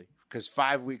quickly because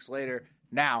 5 weeks later,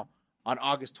 now on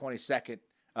August 22nd,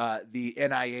 the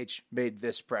NIH made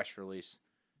this press release.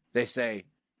 They say,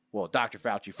 well, Dr.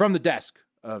 Fauci, from the desk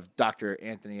of Dr.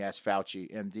 Anthony S.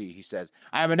 Fauci, MD, he says,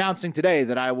 I am announcing today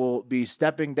that I will be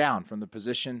stepping down from the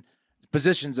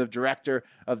positions of director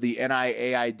of the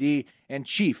NIAID and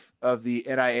chief of the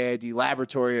NIAID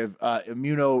Laboratory of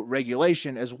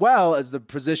Immunoregulation, as well as the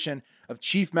position of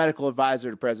chief medical advisor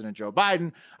to President Joe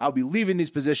Biden. I'll be leaving these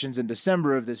positions in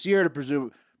December of this year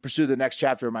to pursue the next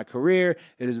chapter of my career.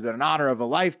 It has been an honor of a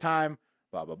lifetime.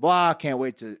 Blah, blah, blah. Can't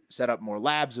wait to set up more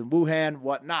labs in Wuhan,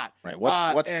 whatnot. Right.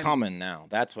 What's coming now?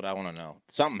 That's what I want to know.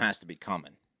 Something has to be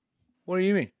coming. What do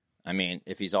you mean? I mean,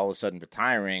 if he's all of a sudden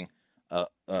retiring.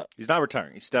 He's not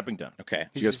retiring. He's stepping down. Okay.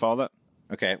 Did you guys follow that?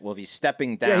 Okay. Well, if he's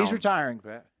stepping down. Yeah, he's retiring,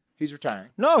 Pat. He's retiring.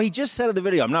 No, he just said in the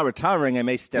video, I'm not retiring. I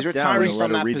may step He's down. retiring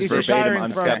from that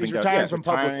position. He's retiring from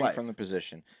public retiring life. from the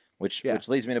position, which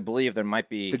leads me to believe there might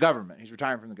be the government. He's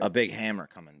retiring from the government. A big hammer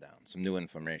coming down. Some new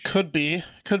information. Could be.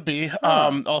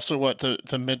 Also, what the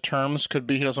midterms could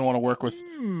be. He doesn't want to work with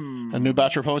a new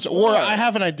batch of Republicans. Or I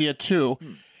have an idea too.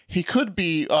 He could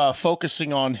be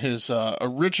focusing on his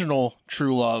original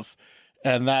true love,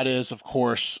 and that is, of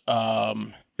course,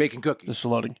 baking cookies. This is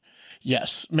loading.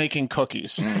 Yes, making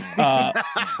cookies.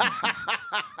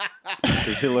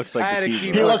 Because he looks like the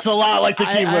Keebler. He looks a lot like the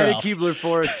Keebler. I had a Keebler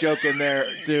Forrest joke in there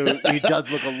too. He does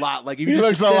look a lot like. He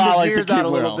looks a lot like the Keebler out a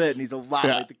little elf. bit, and he's a lot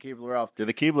like the Keebler elf. Did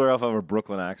the Keebler elf have a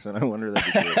Brooklyn accent? I wonder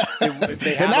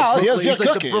that. And now he has he's like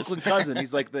cookies. the Brooklyn cousin.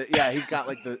 He's like he's got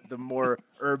like the more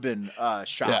urban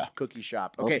shop, cookie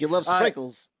shop. Okay, you love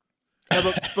sprinkles.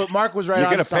 No, but Mark was right.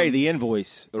 You're going to pay the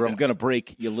invoice, or I'm going to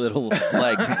break your little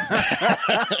legs.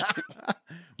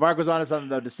 Mark was onto something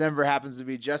though. December happens to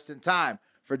be just in time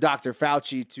for Dr.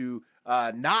 Fauci to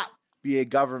not be a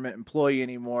government employee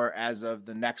anymore as of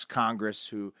the next Congress,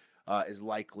 who is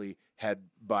likely head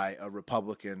by a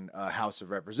Republican House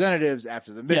of Representatives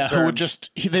after the midterm. Yeah, who would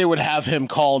they would have him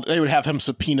called. They would have him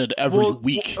subpoenaed every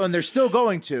week, and they're still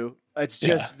going to. It's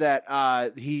just that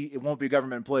it won't be a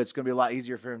government employee. It's going to be a lot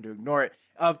easier for him to ignore it.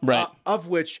 Of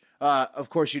which, of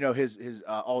course, his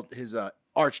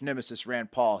arch nemesis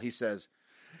Rand Paul. He says,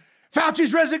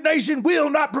 Fauci's resignation will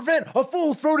not prevent a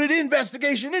full-throated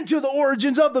investigation into the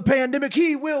origins of the pandemic.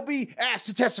 He will be asked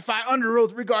to testify under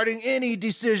oath regarding any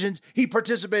decisions he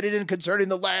participated in concerning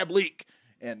the lab leak.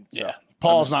 And so,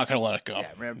 Paul's not going to let it go.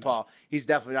 Yeah, Rand Paul. He's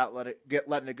definitely not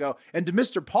letting it go. And to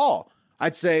Mr. Paul,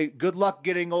 I'd say good luck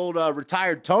getting old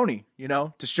retired Tony,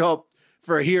 to show up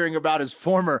for a hearing about his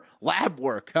former lab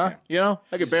work, huh? I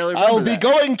could barely remember I'll be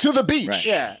going to the beach. Right.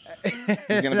 Yeah. He's going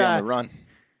to be on the run.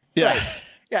 Yeah. Right.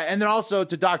 Yeah, and then also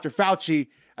to Dr. Fauci,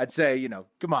 I'd say,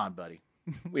 come on, buddy.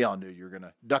 We all knew you were going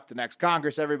to duck the next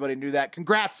Congress. Everybody knew that.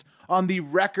 Congrats on the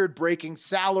record-breaking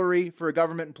salary for a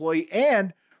government employee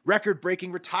and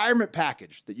record-breaking retirement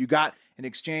package that you got in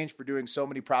exchange for doing so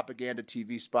many propaganda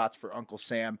TV spots for Uncle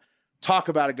Sam. Talk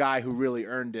about a guy who really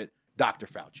earned it, Dr.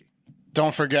 Fauci.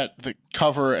 Don't forget the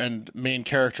cover and main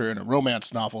character in a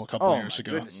romance novel a couple of years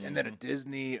ago. Goodness. And then a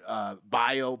Disney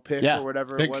biopic or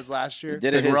whatever it was last year. He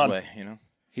did it his way,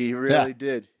 He really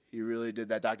did. He really did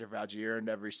that. Dr. Fauci earned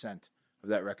every cent of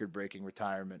that record-breaking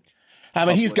retirement. I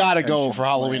mean, he's got to go for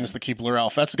Halloween as the Keebler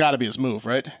elf. That's got to be his move,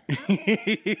 right?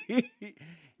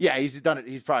 Yeah, he's done it.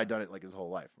 He's probably done it like his whole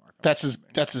life, Mark. That's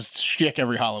his shtick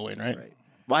every Halloween, right?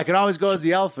 Well, I can always go as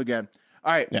the elf again.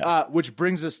 All right, which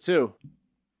brings us to...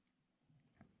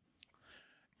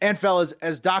 And fellas,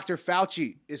 as Dr.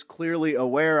 Fauci is clearly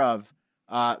aware of,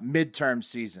 midterm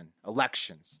season,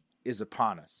 elections is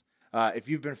upon us. If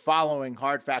you've been following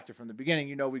Hard Factor from the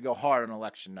beginning, we go hard on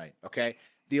election night, okay?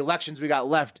 The elections we got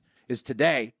left is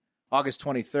today, August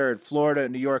 23rd. Florida,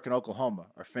 New York, and Oklahoma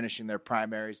are finishing their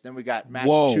primaries. Then we got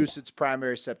Massachusetts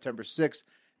primary September 6th,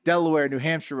 Delaware, New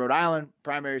Hampshire, Rhode Island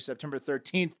primary September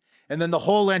 13th, and then the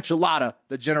whole enchilada,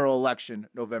 the general election,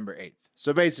 November 8th.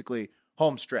 So basically,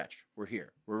 home stretch. We're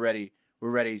here. We're ready. We're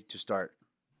ready to start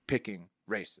picking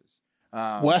races.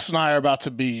 Wes and I are about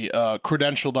to be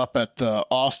credentialed up at the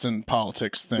Austin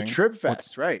politics thing. The Trib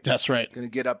Fest, right? That's right. Going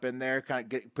to get up in there,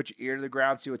 put your ear to the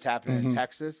ground, see what's happening in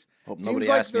Texas. Hope Seems nobody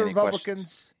like asks the me any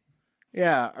Republicans,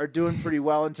 are doing pretty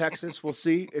well in Texas. We'll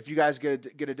see if you guys get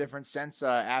a different sense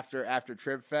after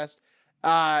Trib Fest.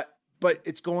 But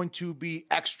it's going to be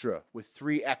extra with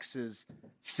 3 X's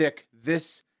thick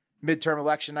this midterm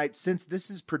election night, since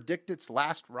this is Predictit's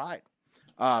last ride.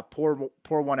 Pour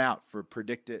one out for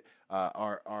Predictit,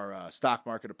 our stock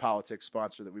market of politics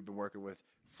sponsor that we've been working with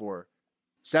for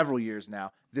several years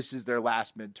now. This is their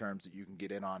last midterms that you can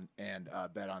get in on and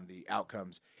bet on the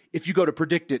outcomes. If you go to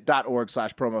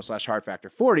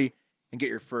predictit.org/promo/hardfactor40 and get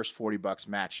your first $40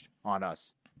 matched on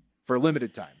us for a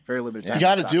limited time, very limited time. You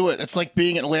got to do it. It's like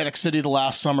being in Atlantic City the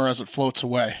last summer as it floats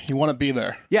away. You want to be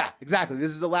there. Yeah, exactly.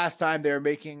 This is the last time they're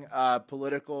making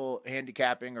political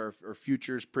handicapping or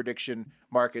futures prediction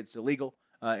markets illegal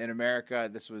in America.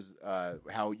 This was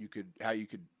how you could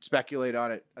speculate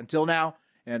on it until now,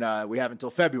 and we have until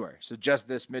February. So just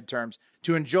this midterms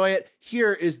to enjoy it.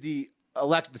 Here is the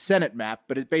Senate map,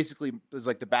 but it basically is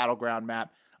like the battleground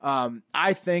map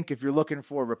I think if you're looking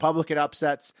for Republican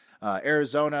upsets,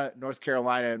 Arizona, North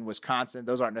Carolina, and Wisconsin,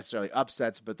 those aren't necessarily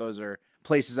upsets, but those are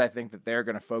places I think that they're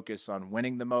going to focus on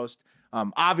winning the most.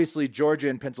 Obviously, Georgia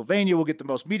and Pennsylvania will get the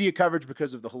most media coverage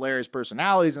because of the hilarious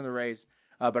personalities in the race.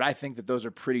 But I think that those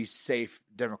are pretty safe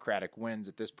Democratic wins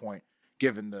at this point,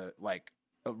 given the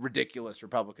ridiculous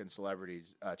Republican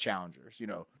celebrities challengers,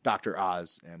 Dr.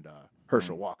 Oz and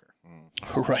Herschel Walker.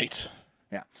 Right.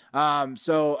 Yeah.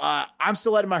 So I'm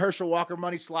still letting my Herschel Walker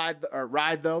money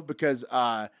ride though, because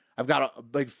I've got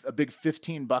a big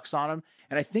 $15 on him,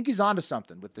 and I think he's onto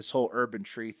something with this whole urban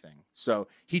tree thing. So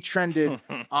he trended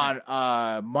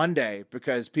on Monday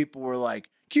because people were like,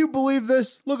 "Can you believe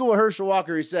this? Look at what Herschel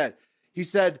Walker he said." He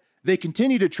said they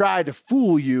continue to try to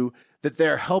fool you that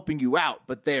they're helping you out,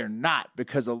 but they're not,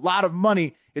 because a lot of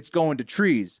money it's going to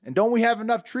trees. And don't we have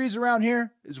enough trees around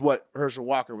here? Is what Herschel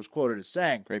Walker was quoted as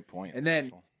saying. Great point. And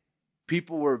then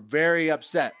people were very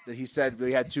upset that he said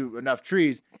we had enough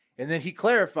trees. And then he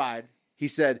clarified. He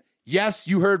said, "Yes,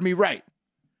 you heard me right.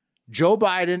 Joe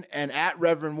Biden and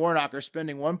 @Reverend Warnock are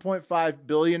spending $1.5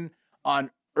 billion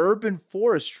on urban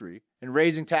forestry and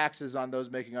raising taxes on those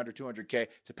making under $200K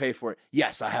to pay for it.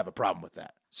 Yes, I have a problem with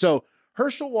that." So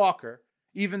Herschel Walker,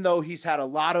 even though he's had a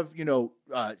lot of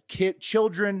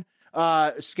children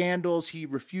scandals, he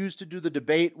refused to do the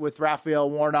debate with Raphael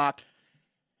Warnock.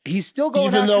 He's still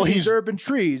going after these urban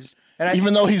trees. And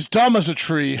even though he's dumb as a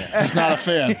tree, he's not a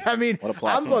fan. I mean,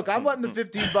 I'm letting the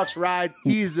 $15 ride.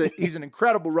 He's an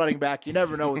incredible running back. You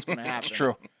never know what's going to happen. It's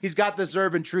true. He's got this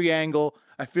urban tree angle.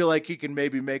 I feel like he can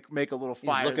maybe make a little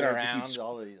fire. He's looking there around,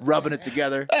 rubbing it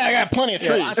together. Hey, I got plenty of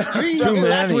trees. Too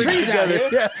many. Trees together.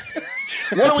 Yeah.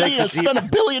 What do we need to spend $1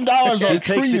 billion on He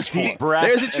takes trees a deep for? breath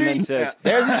There's a tree. and then says,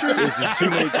 There's a tree. "This is too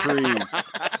many trees."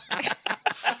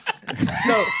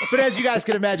 So, but as you guys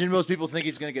can imagine, most people think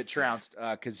he's going to get trounced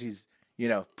because he's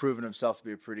proven himself to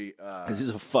be a pretty. Because he's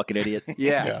a fucking idiot.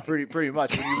 Yeah. pretty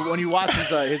much. When you watch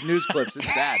his news clips, it's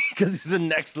bad. Because he's a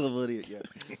next level idiot. Yeah.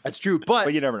 That's true,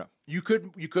 but you never know. You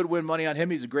could win money on him.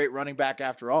 He's a great running back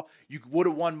after all. You would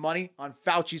have won money on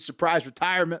Fauci's surprise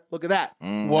retirement. Look at that.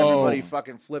 Whoa. Everybody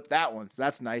fucking flipped that one. So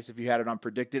that's nice if you had it on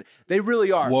predicted. They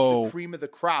really are the cream of the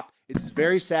crop. It's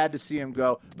very sad to see him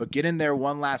go, but get in there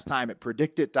one last time at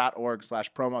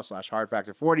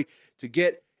predictit.org/promo/hardfactor40 to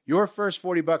get your first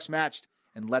 $40 matched,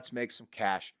 and let's make some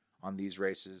cash on these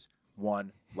races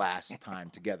one last time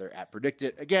together at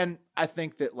Predictit. Again, I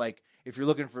think that if you're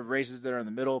looking for races that are in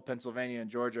the middle, Pennsylvania and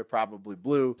Georgia, probably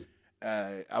blue.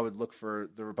 I would look for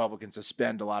the Republicans to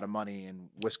spend a lot of money in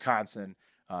Wisconsin,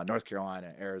 North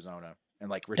Carolina, Arizona, and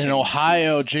in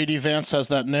Ohio. JD Vance has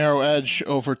that narrow edge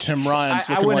over Tim Ryan.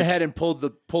 I went ahead and pulled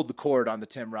the cord on the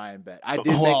Tim Ryan bet. I did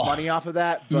make money off of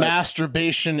that. But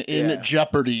masturbation in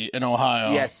jeopardy in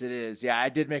Ohio. Yes, it is. Yeah, I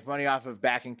did make money off of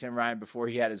backing Tim Ryan before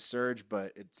he had his surge,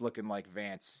 but it's looking like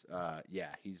Vance.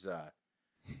 He's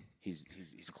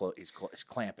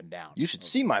clamping down. You should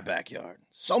see my backyard.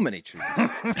 So many trees.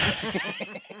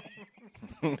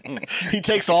 He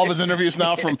takes all of his interviews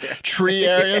now from tree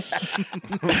areas.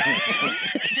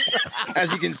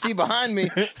 As you can see behind me,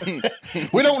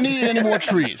 we don't need any more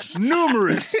trees.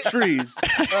 Numerous trees.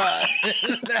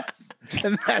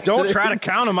 Don't try to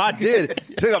count them. I did.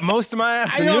 Took up most of my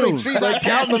afternoon. I know how many trees I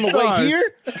passed on the way here.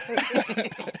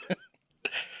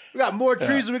 We got more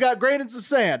trees than we got grains of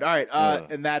sand. All right,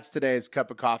 and that's today's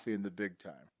cup of coffee in the big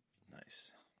time.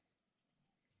 Nice.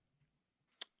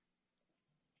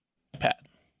 Pat.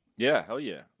 Yeah, hell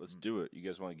yeah. Let's do it. You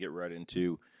guys want to get right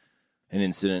into an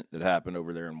incident that happened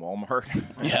over there in Walmart?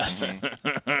 Yes.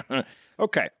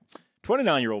 Okay.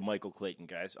 29-year-old Michael Clayton,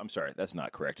 guys. I'm sorry, that's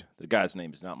not correct. The guy's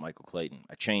name is not Michael Clayton.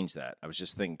 I changed that. I was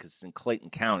just thinking because it's in Clayton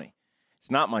County.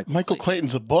 It's not Michael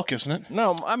Clayton's a book, isn't it?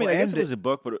 No, I mean, I guess it was a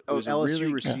book, but it was a LSU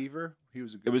really, receiver. He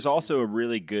was. It was also a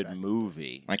really good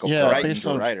movie. Michael Crichton's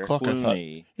the writer.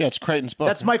 Yeah, it's Creighton's book.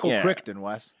 That's Michael Crichton,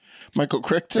 Wes. Michael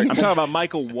Crichton? I'm talking about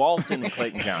Michael Walton in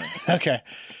Clayton County. Okay.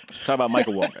 I'm talking about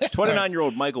Michael Walton.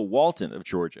 29-year-old Michael Walton of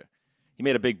Georgia. He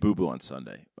made a big boo-boo on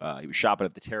Sunday. He was shopping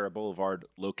at the Terra Boulevard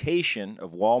location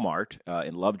of Walmart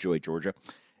in Lovejoy, Georgia.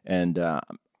 And the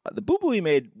boo-boo he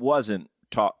made wasn't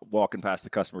walking past the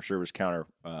customer service counter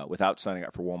without signing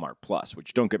up for Walmart Plus,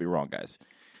 which, don't get me wrong, guys.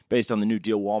 Based on the new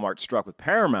deal Walmart struck with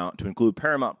Paramount to include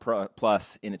Paramount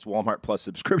Plus in its Walmart Plus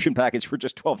subscription package for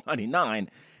just $12.99,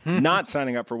 not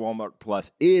signing up for Walmart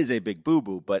Plus is a big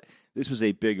boo-boo, but this was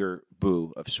a bigger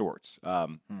boo of sorts.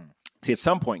 See, at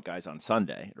some point, guys, on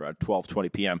Sunday, around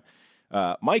 12:20 p.m.,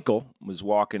 Michael was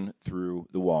walking through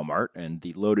the Walmart, and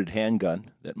the loaded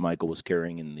handgun that Michael was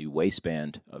carrying in the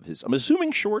waistband of his, I'm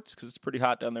assuming shorts, because it's pretty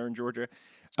hot down there in Georgia,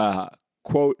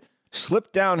 quote,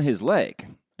 slipped down his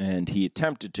leg. and he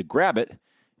attempted to grab it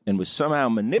and was somehow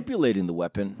manipulating the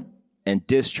weapon and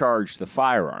discharged the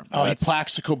firearm. Oh, he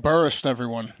Plaxico burst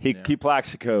everyone. He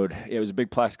Plaxicoed. It was a big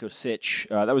Plaxico sitch.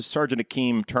 That was Sergeant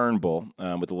Akeem Turnbull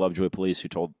with the Lovejoy Police who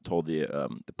told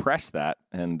the press that.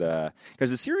 And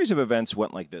because the series of events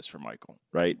went like this for Michael,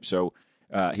 right? So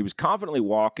he was confidently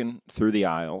walking through the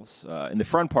aisles in the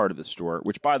front part of the store,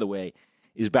 which, by the way,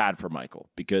 is bad for Michael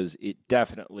because it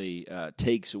definitely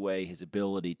takes away his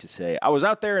ability to say, I was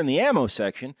out there in the ammo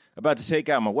section about to take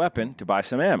out my weapon to buy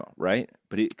some ammo, right?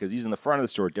 But because he's in the front of the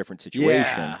store, different situation.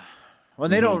 Yeah. Well,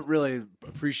 they don't really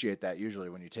appreciate that usually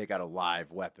when you take out a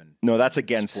live weapon. No, that's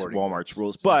against Walmart's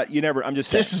rules. But you never, I'm just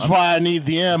saying. This is why I need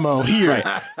the ammo here.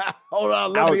 Hold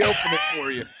on, let me open it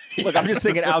for you. Look, I'm just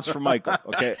thinking outs for Michael,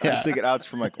 okay? I'm just thinking outs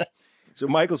for Michael. So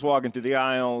Michael's walking through the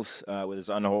aisles with his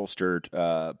unholstered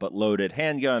but loaded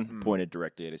handgun pointed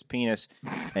directly at his penis,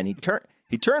 and he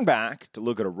turned back to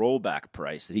look at a rollback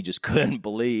price that he just couldn't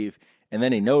believe, and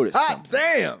then he noticed something.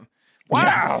 Damn!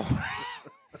 Wow,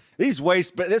 these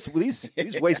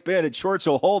waistbanded shorts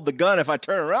will hold the gun if I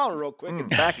turn around real quick and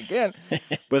back again,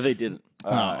 but they didn't.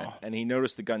 And he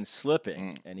noticed the gun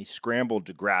slipping, and he scrambled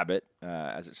to grab it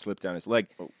as it slipped down his leg.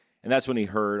 And that's when he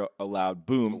heard a loud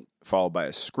boom followed by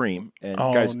a scream. And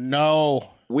guys,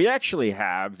 no. We actually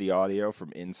have the audio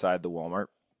from inside the Walmart.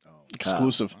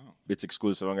 Exclusive. It's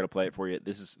exclusive. I'm going to play it for you.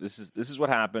 This is what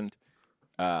happened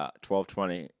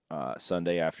 12:20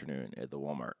 Sunday afternoon at the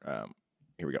Walmart.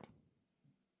 Here we go.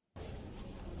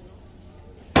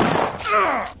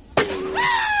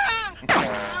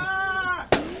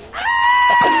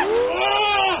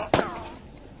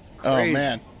 Oh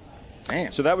man.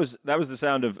 Damn. So that was the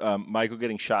sound of Michael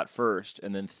getting shot first,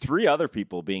 and then 3 other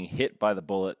people being hit by the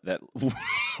bullet that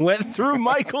went through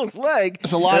Michael's leg.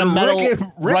 There's a lot of metal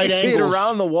right angles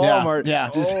around the Walmart,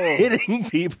 just hitting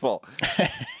people.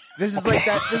 This is like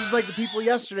that. This is like the people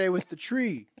yesterday with the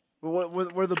tree,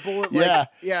 where the bullet,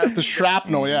 the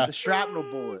shrapnel, the shrapnel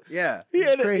bullet,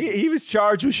 He was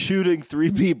charged with shooting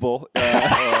 3 people.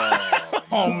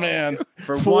 Oh man,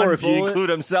 for 4 one if bullet, you include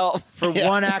himself. for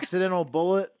one accidental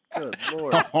bullet. Good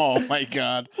Lord. Oh my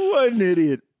God, what an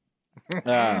idiot.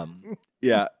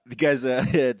 Because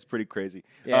it's pretty crazy.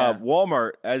 Yeah.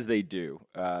 Walmart, as they do,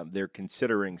 they're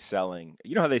considering selling.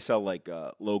 You know how they sell like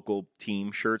local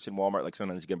team shirts in Walmart? Like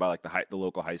sometimes you can buy like the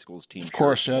local high school's team. Of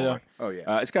course, shirt yeah. Oh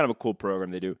yeah. It's kind of a cool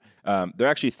program they do. They're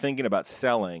actually thinking about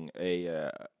selling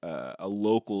a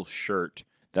local shirt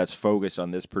that's focused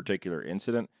on this particular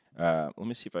incident. Let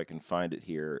me see if I can find it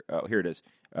here. Oh, here it is.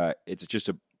 It's just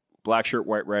a black shirt,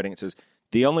 white writing. It says,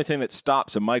 "The only thing that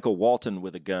stops a Michael Walton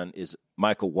with a gun is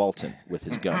Michael Walton with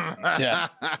his gun." Yeah.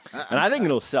 And I think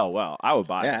it'll sell well. I would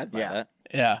buy it. I'd buy that.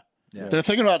 Yeah. They're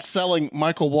thinking about selling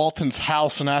Michael Walton's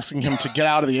house and asking him to get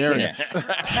out of the area.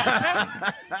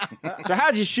 So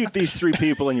how'd you shoot these 3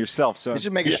 people and yourself, son? You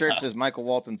should make a shirt that says Michael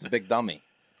Walton's a big dummy.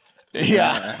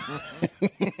 Yeah.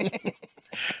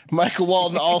 Michael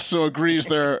Walton also agrees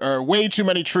there are way too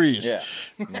many trees. Yeah.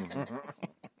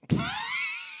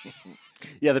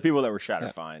 Yeah, the people that were shot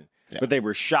are fine, but they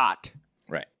were shot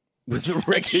Right. with the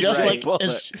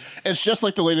It's just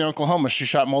like the lady in Oklahoma. She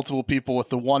shot multiple people with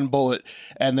the one bullet,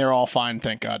 and they're all fine,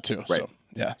 thank God, too. Right. So,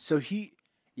 yeah. So he,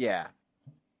 Yeah.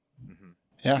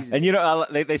 And you know,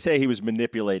 they say he was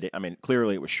manipulating. I mean,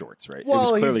 clearly it was shorts, right? well,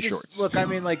 it was clearly he's just, shorts. Look, I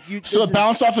mean, like you. So this it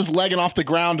bounced off his leg and off the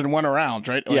ground and went around,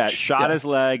 right? Yeah, Like, shot his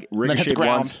leg, then hit the ricocheted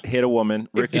ground. once, hit a woman,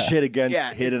 ricocheted against,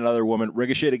 hit another woman,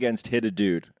 ricocheted against, hit a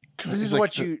dude. This is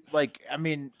what you like. I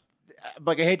mean,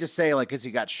 like I hate to say, like, because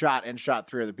he got shot and shot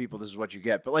 3 other people. This is what you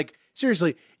get. But like,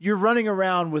 seriously, you're running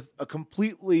around with a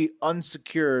completely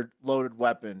unsecured loaded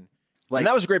weapon. Like, and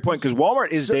that was a great point because Walmart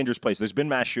is a dangerous place. There's been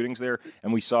mass shootings there,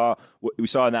 and we saw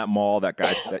in that mall that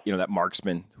guy, that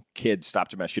marksman kid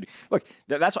stopped a mass shooting. Look,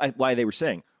 that's why they were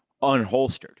saying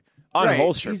unholstered.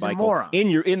 Unholstered, He's a Michael, moron.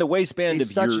 in the waistband He's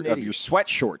of such an your idiot. sweat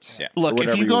shorts. Yeah. Look, or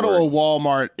if you whatever go to a word.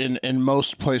 Walmart in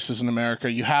most places in America,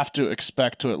 you have to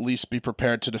expect to at least be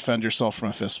prepared to defend yourself from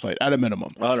a fist fight at a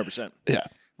minimum. 100%. Yeah.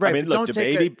 right? I mean, but look, don't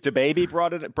take DeBaby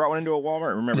brought one into a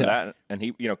Walmart. Remember that? And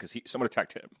he, because someone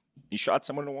attacked him. He shot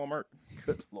someone in a Walmart.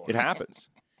 Good Lord. It happens.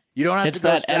 You don't have It's to go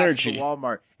that strapped energy. to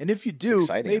Walmart, and if you do,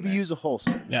 exciting, maybe man. use a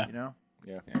holster. Yeah. You know,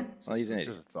 Yeah. Well, he's an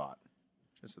idiot. just a thought.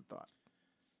 Just a thought.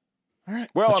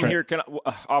 Well, That's I'm right. here.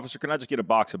 Officer, can I just get a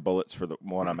box of bullets for the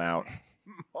one I'm out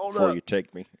Hold before up. you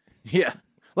take me? Yeah.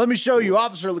 Let me show you,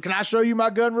 officer. Can I show you my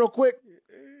gun real quick?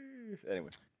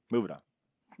 Anyway, moving on.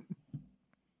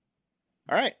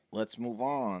 All right, let's move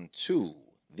on to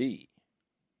the.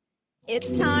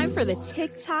 It's time for the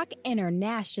TikTok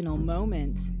International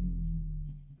Moment.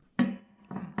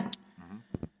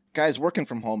 Guys, working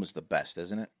from home is the best,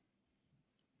 isn't it?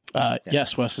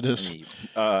 Yes, Wes, it is.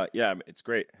 It's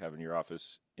great having your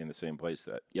office in the same place.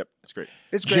 It's great.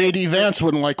 It's great. JD Vance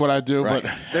wouldn't like what I do, Right.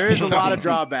 but There is a lot of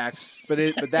drawbacks, but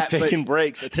Taking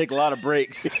breaks. I take a lot of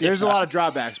breaks. there's a lot of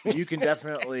drawbacks, but you can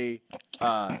definitely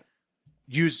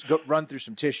run through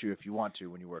some tissue if you want to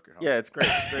when you work at home. Yeah, it's great.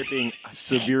 It's great being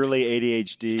severely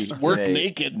ADHD. work in a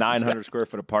naked. 900 square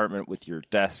foot apartment with your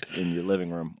desk in your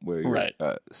living room where your Right.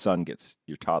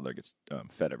 your toddler gets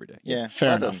fed every day. Yeah,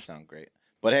 Fair that enough. doesn't sound great.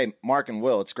 But hey, Mark and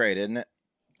Will, it's great, isn't it?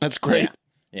 that's great.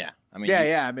 Yeah. I mean,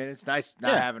 Yeah. I mean, it's nice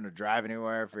not Yeah. having to drive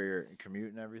anywhere for your commute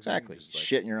and everything. exactly. Just like-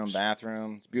 Shit in your own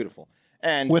bathroom. It's beautiful.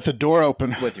 And With the door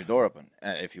open. with your door open,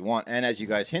 if you want. And as you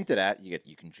guys hinted at,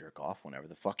 you can jerk off whenever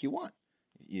the fuck you want.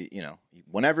 You know,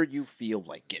 whenever you feel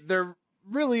like it. There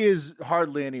really is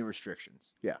hardly any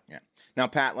restrictions. Yeah. Yeah. Now,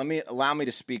 Pat, allow me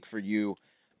to speak for you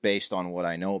based on what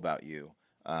I know about you.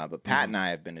 But Pat and I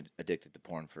have been addicted to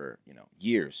porn for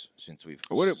years since we've.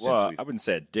 I wouldn't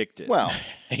say addicted. Well,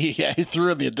 Yeah, he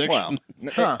threw in the addiction.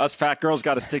 us fat girls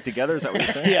got to stick together. Is that what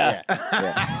you're saying? yeah.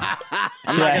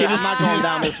 I'm not going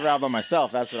down this route by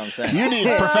myself. That's what I'm saying. You need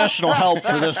professional help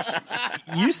for this.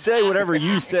 You say whatever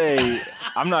you say.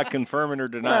 I'm not confirming or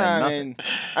denying I nothing. mean,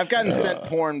 I've gotten sent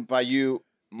porn by you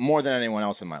more than anyone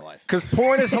else in my life. Because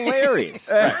porn is hilarious.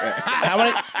 How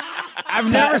many, I've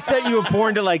never sent you a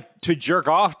porn to jerk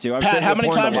off to. I've Pat, sent how you a many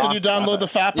porn to times did laugh you download the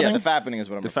Fappening? Yeah, the fappening is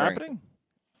what I'm The referring to. fappening?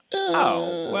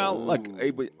 Oh, well,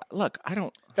 look, I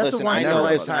don't. That's Listen, a once in a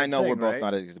lifetime I know we're thing, both right?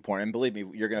 not addicted to porn, and believe me,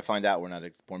 you're going to find out we're not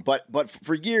addicted to porn. But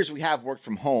for years we have worked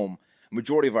from home.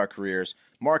 Majority of our careers,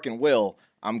 Mark and Will,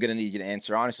 I'm going to need you to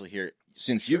answer honestly here.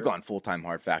 Since you've gone full time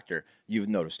Hard Factor, you've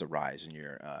noticed a rise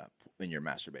in your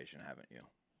masturbation, haven't you?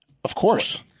 Of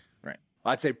course. Right.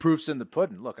 I'd say proof's in the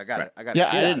pudding. Look, I got it. I got Yeah,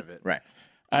 a kid out of it. Right.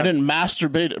 I didn't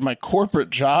masturbate at my corporate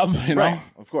job, you know. Right.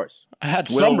 Of course. I had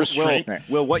some restraint.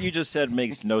 Will, what you just said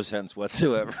makes no sense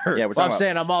whatsoever. Yeah, we're Well, talking I'm about.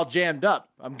 saying I'm all jammed up.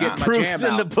 I'm getting my Proof's jam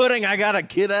in out. the pudding. I gotta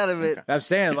get out of it. I'm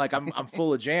saying like I'm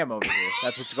full of jam over here.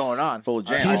 That's what's going on. Full of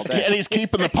jam all day. And he's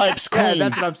keeping the pipes Yeah, clean.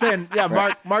 that's what I'm saying. Yeah,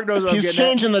 Mark knows what He's I'm getting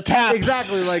changing the tap.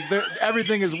 Exactly. Like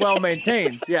everything is well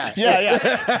maintained. Yeah.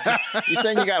 Yeah. You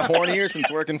saying you got hornier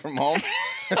since working from home?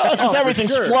 Oh, just for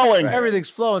everything's sure. flowing Everything's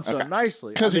flowing so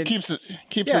nicely. because I he mean, keeps it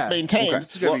yeah. maintained.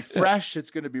 It's going to be fresh. It's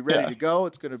going to be ready to go.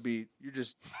 It's going to be.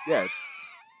 It's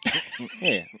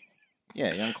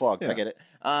Yeah, you're unclogged. I get it.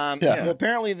 Well,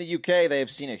 apparently in the UK, they have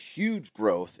seen a huge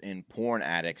growth in porn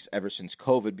addicts ever since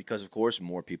COVID because, of course,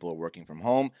 more people are working from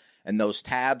home, and those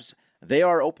tabs, they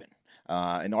are open.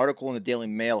 An article in the Daily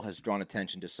Mail has drawn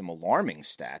attention to some alarming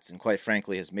stats and, quite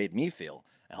frankly, has made me feel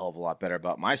a hell of a lot better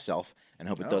about myself, and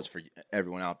hope it does for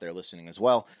everyone out there listening as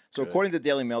well. So according to the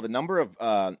Daily Mail, the number of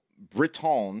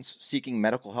Britons seeking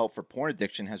medical help for porn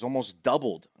addiction has almost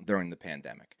doubled during the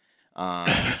pandemic.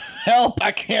 Help!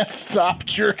 I can't stop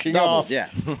jerking Doubled, off. yeah.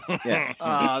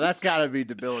 that's got to be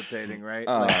debilitating, right?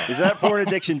 Is that porn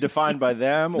addiction defined by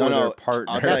them or their partner?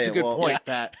 I'll tell that's you, a good well, point, yeah.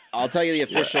 Pat. I'll tell you the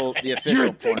official You're porn.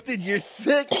 addicted. You're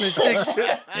sick and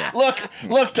addicted.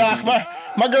 Look, Doc,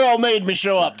 my girl made me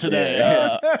show up today.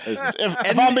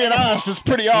 If I'm being honest, it's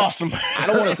pretty awesome. I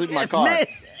don't want to sleep in my car.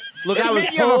 Look, I was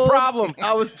Admit you have a told. problem.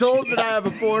 I was told that I have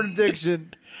a porn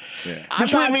addiction. I'm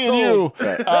Between not me and sold. you,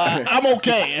 I'm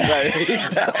okay.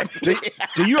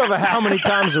 Do you have a how many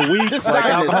times a week Just like sign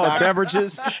this, alcoholic Doc.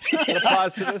 beverages? It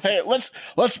applies to this. Hey, let's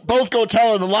both go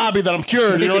tell in the lobby that I'm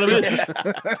cured. You know what I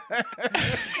mean?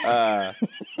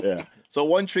 Yeah. So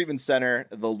one treatment center,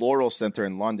 the Laurel Center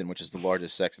in London, which is the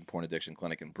largest sex and porn addiction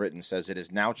clinic in Britain, says it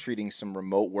is now treating some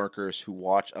remote workers who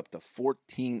watch up to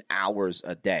 14 hours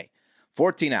a day.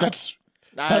 14 hours.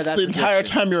 That's the entire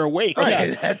addiction. time you're awake. Right,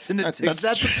 Yeah. that's an addiction. That's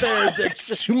That's a fair addiction.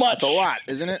 It's too much. It's a lot,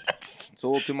 isn't it? It's a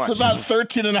little too much. It's about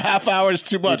 13 and a half hours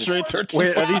too much, right? 13.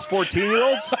 Wait, are these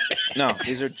 14-year-olds? No,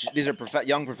 these are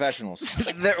young professionals.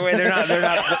 They're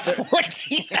not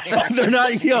 14. they're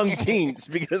not young teens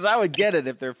because I would get it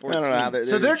if they're 14. I don't know how they're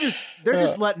So they're just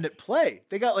letting it play.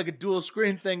 They got like a dual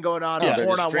screen thing going on. they're Porn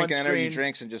just on one drinking energy screen.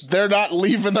 drinks and just They're not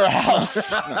leaving their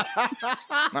house. not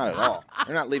at all.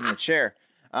 They're not leaving the chair.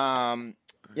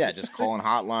 Yeah, just calling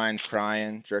hotlines,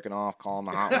 crying, jerking off, calling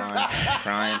the hotline,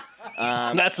 crying.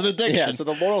 That's an addiction. Yeah, so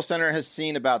the Laurel Center has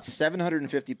seen about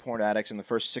 750 porn addicts in the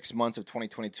first 6 months of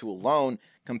 2022 alone,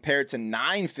 compared to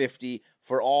 950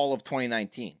 for all of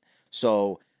 2019.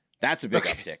 So that's a big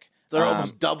uptick. They're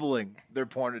almost doubling their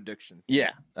porn addiction.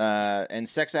 Yeah, and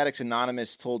Sex Addicts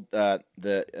Anonymous told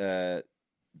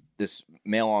this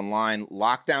Mail Online,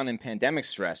 lockdown and pandemic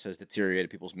stress has deteriorated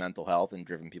people's mental health and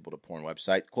driven people to porn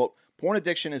websites. Quote, porn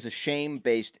addiction is a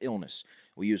shame-based illness.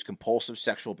 We use compulsive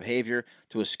sexual behavior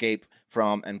to escape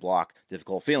from and block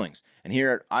difficult feelings. And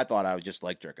here, I thought I would just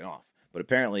like jerking off. But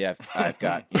apparently I've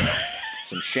got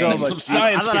some shame. Some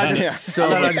science behind it. I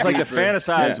thought I just like to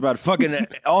fantasize about fucking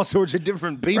all sorts of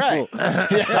different people.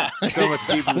 Right. So much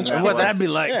deeper than that. What that'd be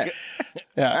like.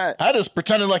 Yeah, I just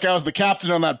pretended like I was the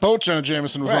captain on that boat Jenna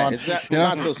Jameson was on. It's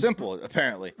not so simple,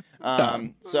 apparently.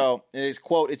 So, it's,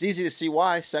 quote, it's easy to see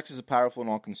why. Sex is a powerful and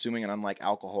all-consuming, and unlike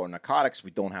alcohol or narcotics,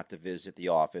 we don't have to visit the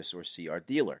office or see our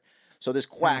dealer. So this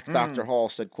quack, Dr. Hall,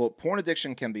 said, quote, porn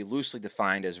addiction can be loosely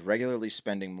defined as regularly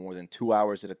spending more than 2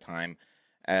 hours at a time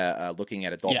looking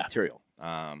at adult material.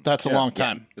 That's a long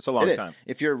time. It's a long time.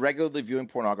 If you're regularly viewing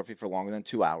pornography for longer than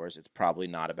 2 hours, it's probably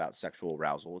not about sexual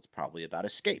arousal. It's probably about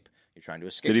escape. You're trying to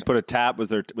escape. Did he put a tab? Was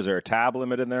there a tab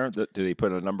limit in there? Did he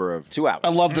put a number of 2 hours? I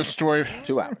love this story.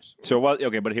 2 hours. So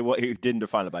okay, but he didn't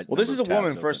define it by. Well, this is a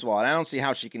woman, first of all, and I don't see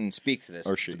how she can speak to this.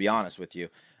 To be honest with you,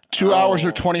 2 hours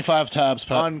or 25 tabs,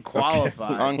 Pat.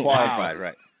 Unqualified. Unqualified,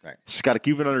 right. She's got to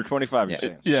keep it under 25. Yeah. She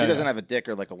She doesn't have a dick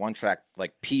or like a one-track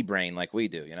like pea brain like we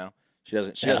do. You know, she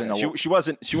doesn't know. She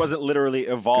wasn't literally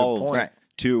evolved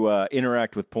to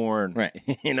interact with porn, Right.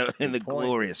 in the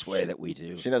glorious way that we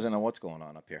do. She doesn't know what's going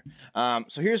on up here.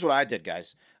 So here's what I did,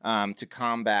 guys, to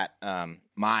combat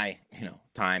my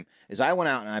time. Is I went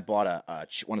out and I bought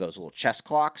one of those little chess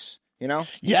clocks. You know?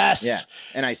 Yes. Yeah.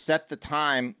 And I set the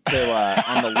time to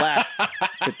on the left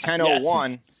to 10:01.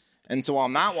 Yes. And so while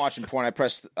I'm not watching porn,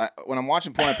 when I'm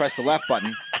watching porn, I press the left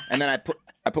button, and then I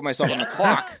put myself on the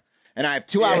clock, and I have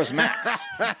 2 hours max.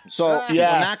 So when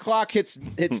that clock hits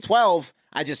 12,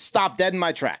 I just stop dead in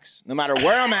my tracks. No matter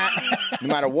where I'm at, no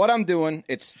matter what I'm doing,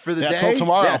 it's for the day till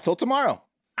tomorrow. Yeah, till tomorrow.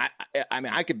 I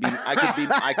mean, I could be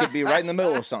right in the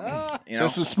middle of something. You know?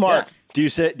 This is smart. Yeah. Do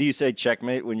you say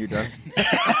checkmate when you're done?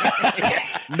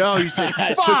 No, you said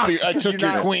I took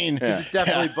your queen. Because it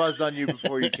definitely buzzed on you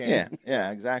before you came.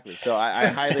 Yeah, exactly. So I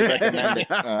highly recommend it.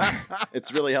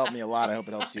 It's really helped me a lot. I hope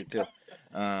it helps you too.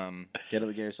 Get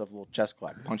yourself a little chest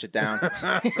clock. Punch it down.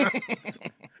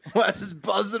 Wes is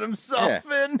buzzing himself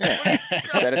in. Yeah.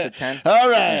 Set it to 10. All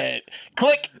right.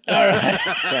 Click. All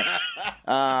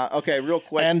right. Okay, real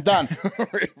quick. And done.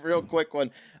 Real quick one.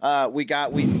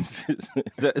 Is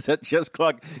that chest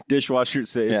clock dishwasher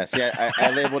safe? Yes,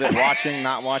 I labeled it watching,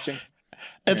 not watching.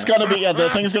 It's going to be, the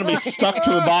thing's going to be stuck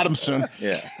to the bottom soon.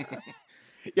 Yeah.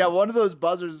 Yeah, one of those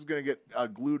buzzers is going to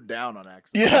get glued down on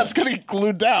accident. Yeah, it's going to get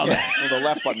glued down. Yeah. Well,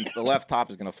 the left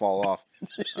top is going to fall off.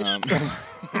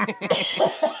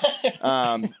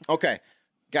 Okay,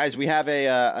 guys, we have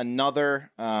another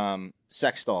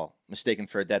sex doll mistaken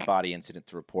for a dead body incident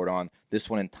to report on. This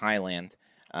one in Thailand,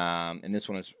 and this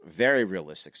one is very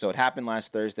realistic. So it happened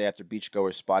last Thursday after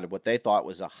beachgoers spotted what they thought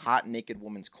was a hot naked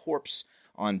woman's corpse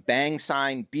on Bang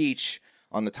Saen Beach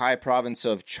on the Thai province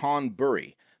of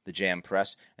Chonburi. The Jam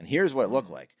Press, and here's what it looked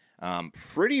like.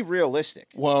 Pretty realistic.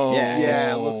 Whoa.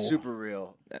 Yeah, it looks super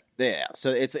real. Yeah,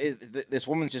 so this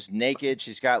woman's just naked.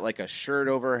 She's got like a shirt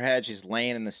over her head. She's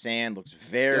laying in the sand. Looks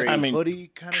very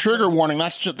hoodie kind of trigger thing. warning.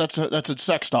 That's a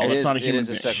sex doll. That's not a human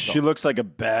being. She looks like a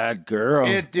bad girl.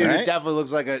 It definitely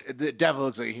looks like a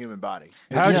human body.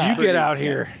 How'd you get out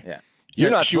here? Yeah. You're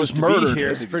not she was supposed to be murdered. here.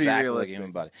 It's pretty exactly realistic. Like a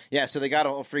human body. Yeah, so they got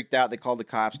all freaked out. They called the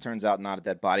cops. Turns out not a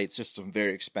dead body. It's just some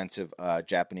very expensive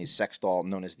Japanese sex doll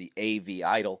known as the AV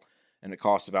Idol, and it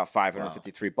costs about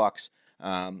 $553.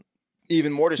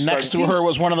 Even more disturbing. Next to her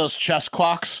was one of those chess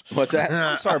clocks. What's that?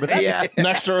 I'm sorry, but that's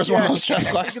next to her was one of those chess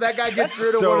clocks. That guy gets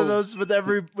rid of one of those with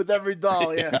every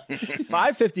doll. Yeah,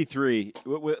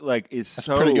 $553 is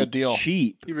so pretty good deal.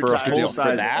 Cheap for a full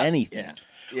size anything. Yeah.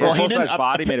 For a full-size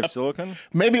body made of silicone?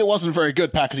 Maybe it wasn't very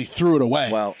good, Pat, because he threw it away.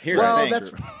 Well, here's the thing.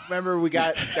 That's remember we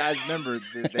got guys. Remember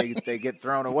they get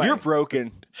thrown away. You're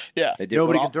broken. Yeah,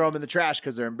 nobody can throw them in the trash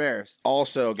because they're embarrassed.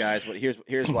 Also, guys, but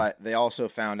here's why they also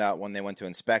found out when they went to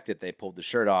inspect it. They pulled the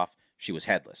shirt off. She was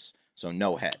headless, so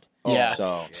no head. Yeah.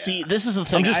 So see, this is the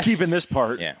thing. I'm just keeping this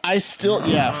part. Yeah. I still,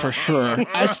 for sure.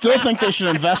 I still think they should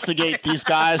investigate these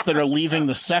guys that are leaving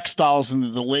the sex dolls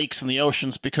in the lakes and the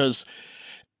oceans because.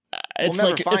 It's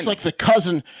like the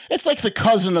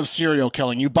cousin of serial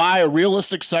killing. You buy a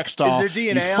realistic sex doll, is there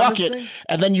DNA you fuck on this it, thing?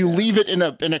 and then you leave it in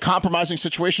a compromising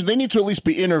situation. They need to at least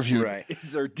be interviewed. Right.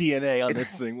 Is there DNA on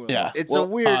this thing? Will? Yeah, It's a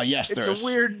weird. Yes, there is.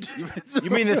 You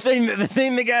mean the thing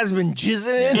the guy's been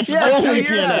jizzing in? It's only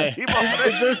DNA.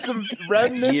 Is there some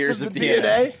remnants Years of the of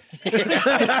DNA?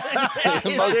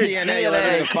 the most DNA you'll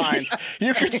ever find.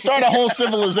 You could start a whole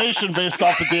civilization based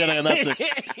off the DNA on that thing.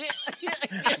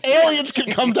 Aliens could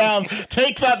come down,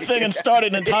 take that thing, and start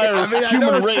an entire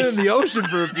human race. It's been in the ocean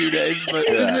for a few days, but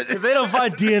If they don't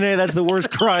find DNA, that's the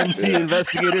worst crime scene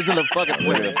investigators in the fucking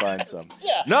planet. Find some.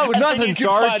 Yeah. No, nothing, you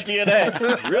Sarge. can find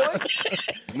DNA. Really?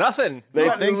 Nothing. They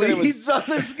think that it was. leads on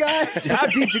this guy. How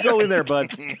deep you go in there, bud?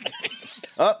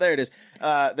 Oh, there it is.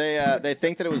 They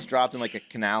think that it was dropped in like a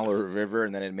canal or a river,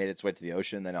 and then it made its way to the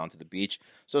ocean, then onto the beach.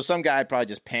 So some guy probably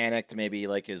just panicked. Maybe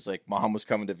like his mom was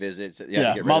coming to visit. So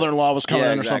mother-in-law was coming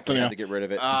in or exactly, something. Had Yeah. to get rid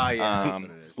of it. Yeah.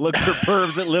 Look for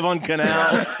pervs that live on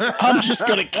canals. I'm just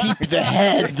gonna keep the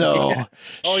head though.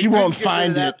 She won't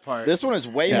find it. Part. This one is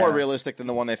way more realistic than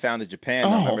the one they found in Japan.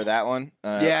 Oh. Remember that one?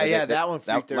 That one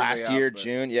freaked that last everybody year, out, but-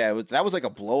 June. Yeah, that was like a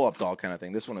blow-up doll kind of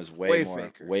thing. This one is way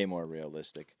faker. more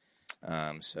realistic.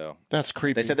 So That's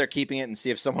creepy. they said they're keeping it and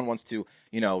see if someone wants to,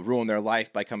 ruin their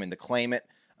life by coming to claim it.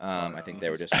 I think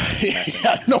they were just messing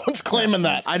yeah, no one's claiming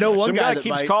that. I know one Some guy guy that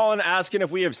keeps might, calling, asking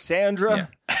if we have Sandra.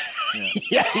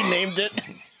 Yeah, he named it.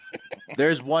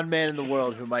 There's one man in the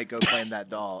world who might go claim that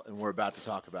doll, and we're about to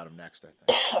talk about him next, I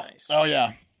think. Nice. Oh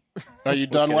yeah. Are you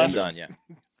done, I'm Wes? done, yeah.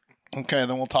 Okay,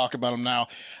 then we'll talk about him now.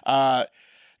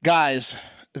 Guys,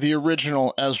 the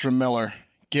original Ezra Miller,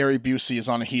 Gary Busey, is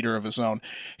on a heater of his own.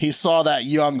 He saw that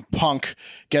young punk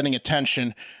getting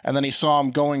attention, and then he saw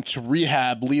him going to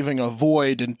rehab, leaving a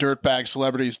void in dirtbag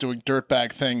celebrities doing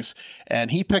dirtbag things,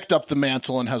 and he picked up the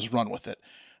mantle and has run with it.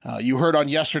 You heard on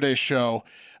yesterday's show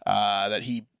that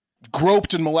he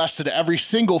groped and molested every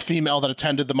single female that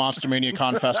attended the Monster Mania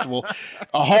Con Festival,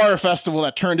 a horror festival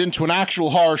that turned into an actual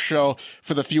horror show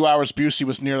for the few hours Busey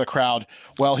was near the crowd.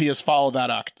 Well, he has followed that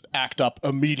act up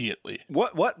immediately.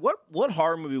 What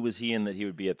horror movie was he in that he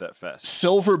would be at that fest?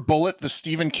 Silver Bullet, the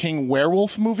Stephen King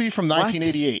werewolf movie from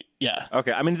 1988. Yeah.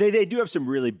 Okay, I mean they do have some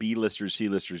really B-listers,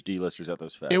 C-listers, D-listers at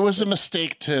those fests. It was a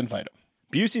mistake to invite him.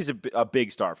 Busey's a big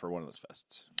star for one of those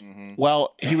fests.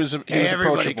 Well, he was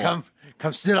Everybody approachable.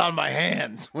 come sit on my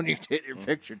hands when you get your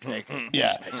picture taken.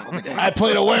 Yeah. I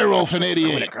played a werewolf in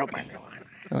 88.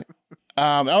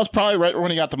 That was probably right when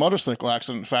he got the motorcycle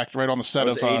accident. In fact, right on the set It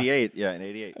was of 88. Yeah, in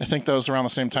 88. I think that was around the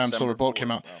same time December Silver Bullet came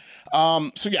 4th.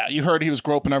 out. So yeah, you heard he was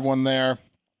groping everyone there.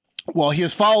 Well, he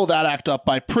has followed that act up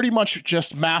by pretty much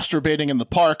just masturbating in the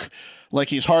park, like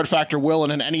he's Hard Factor Will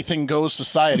in an anything goes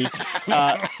society.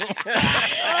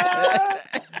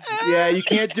 Yeah, you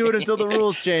can't do it until the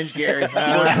rules change, Gary.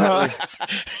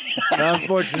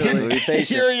 Unfortunately.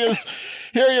 Here he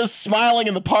is smiling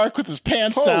in the park with his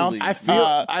pants down. I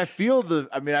feel the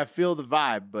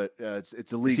vibe, but it's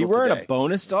illegal. Is he wearing today. a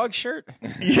bonus dog shirt?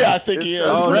 Yeah, I think he is.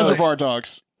 Oh, no, Reservoir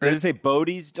Dogs. Does it say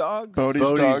Bodie's dogs?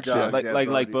 Bodie's dogs. Yeah. dogs.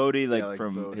 Like Bodie, like like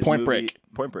from Bodie. his Point movie- Break.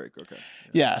 Point Break. Okay.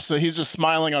 Yeah, so he's just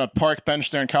smiling on a park bench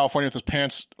there in California with his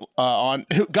pants on.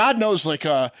 God knows,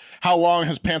 how long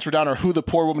his pants were down or who the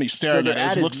poor woman he's staring they're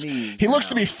at at is. his knees He looks now.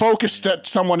 to be focused at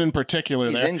someone in particular.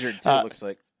 He's there. injured too. It looks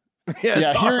like.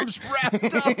 Yeah, here, Arms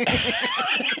wrapped up.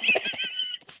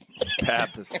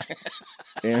 Pappas.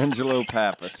 Angelo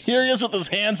Pappas. here he is with his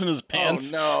hands in his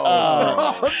pants.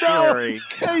 Oh no! Gary.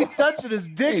 He's touching his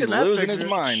dick He's in that losing picture. his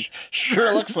mind.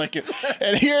 Sure looks like it.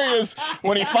 And here he is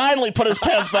when he finally put his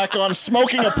pants back on,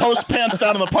 smoking a post pants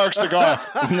down in the park cigar.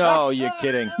 No, you're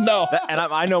kidding. No.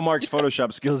 I know Mark's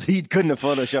Photoshop skills. He couldn't have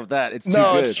Photoshopped that. It's too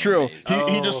No, good. it's true.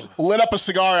 He just lit up a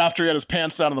cigar after he had his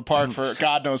pants down in the park for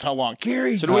God knows how long.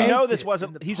 Gary, So do we know yanked this it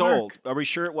wasn't? in the He's park. old. Are we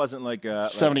sure it wasn't like he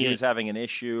 78. was having an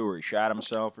issue or he shot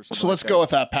himself or something? So let's like go that? with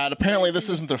that, Pat. Apparently, this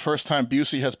isn't the first time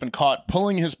Busey has been caught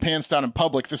pulling his pants down in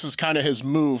public. This is kind of his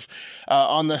move.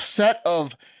 On the set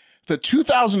of the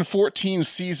 2014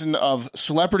 season of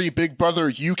Celebrity Big Brother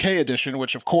UK edition,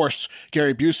 which of course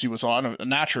Gary Busey was on,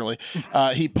 naturally,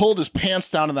 he pulled his pants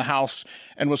down in the house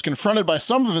and was confronted by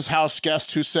some of his house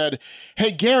guests who said,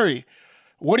 "Hey, Gary,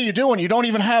 what are you doing? You don't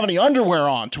even have any underwear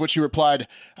on." To which he replied,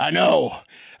 "I know."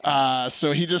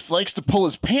 So he just likes to pull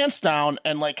his pants down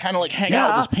and hang out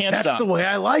with his pants that's down. the way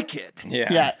I like it.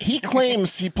 Yeah, he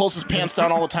claims he pulls his pants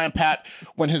down all the time, Pat,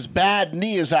 when his bad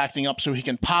knee is acting up so he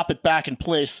can pop it back in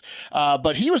place.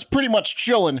 But he was pretty much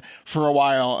chilling for a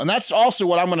while. And that's also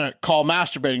what I'm going to call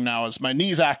masturbating now is my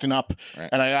knee's acting up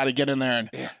and I got to get in there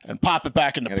and pop it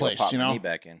back into Gotta place, go pop you my know? knee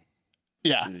back in.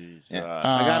 Yeah.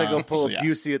 I gotta go pull a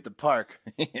Busey at the park.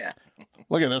 Yeah.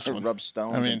 Look at this one. Rub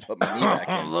stones I mean- and put my knee back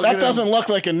in. Look That at doesn't him. look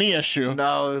like a knee issue.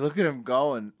 No, look at him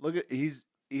going. Look at he's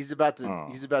about to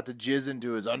jizz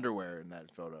into his underwear in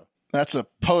that photo. That's a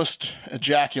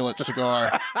post-ejaculate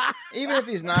cigar. Even if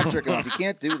he's not jerking off, you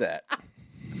can't do that.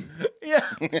 Yeah.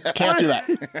 Can't do that.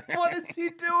 What is he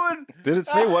doing? Did it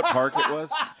say what park it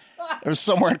was? It was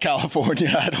somewhere in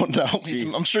California. I don't know.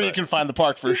 Jesus I'm sure you can find the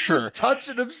park for sure.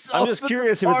 Touching himself. I'm just at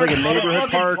curious the if it's like a park on neighborhood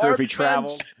fucking park or if he bench.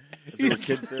 traveled. there were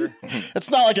kids there.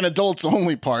 It's not like an adults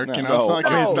only park, you know. No, It's not, I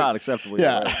mean, like, it's not acceptable.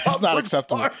 Yeah, Right. it's not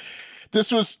acceptable. This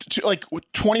was like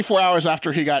 24 hours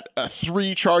after he got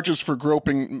 3 charges for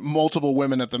groping multiple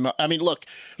women at the. I mean, look,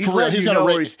 He's for real, letting he's you gonna know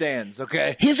rape. where he stands.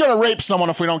 Okay. He's gonna rape someone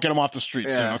if we don't get him off the street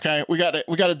soon. Yeah. Okay, we got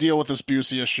to deal with this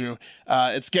Busey issue.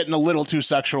 It's getting a little too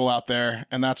sexual out there,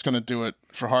 and that's gonna do it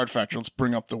for Hard Factor. Let's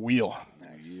bring up the wheel.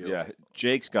 Yeah,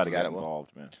 Jake's got to get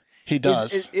involved, man. He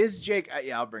does. Is Jake?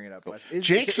 Yeah, I'll bring it up. Wes. Is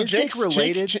Jake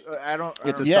related? I don't.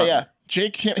 It's a know. son. Yeah.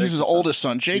 Jake, he's his son. oldest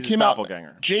son. Jake He's his came out.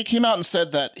 doppelganger. Jake came out and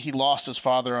said that he lost his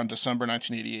father on December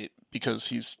 1988 because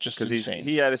he's just insane.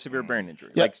 He had a severe brain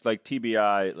injury, Yep. like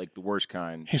TBI, like the worst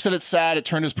kind. He said it's sad. It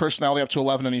turned his personality up to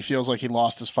 11, and he feels like he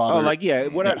lost his father.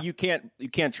 Whatever. You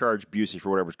can't charge Busey for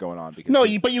whatever's going on because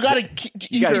but you got to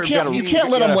you can't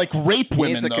let him like rape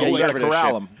women though. you got to conservative corral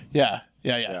shit. him. Yeah.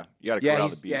 Yeah, you got to corral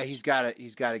the beast.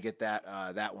 He's got to get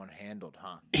that one handled,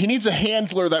 huh? He needs a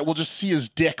handler that will just see his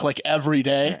dick like every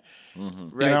day.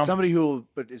 Right. know? Somebody who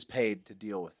is paid to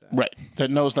deal with that. Right. That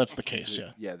knows that's the case. Yeah.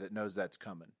 Yeah, that knows that's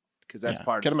coming because that's Yeah.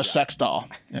 part. Get of him the a job. sex doll.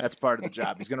 Yeah. That's part of the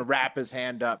job. He's going to wrap his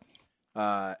hand up,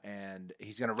 and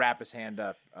he's going to wrap his hand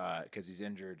up because he's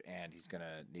injured, and he's going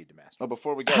to need to masturbate. Oh,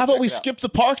 before we go, How about check we it out. skip the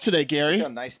park today, Look Gary? how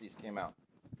nice these came out.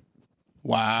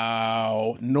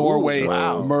 Wow. Norway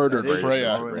murdered That is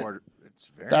Freya. Norway murdered. It's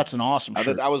very. That's an awesome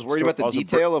shirt. I was worried about the Also,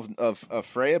 detail of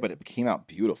Freya, but it came out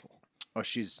beautiful. Oh,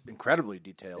 she's incredibly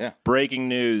detailed. Yeah. Breaking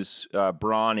news: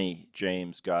 Bronny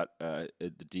James got the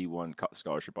D1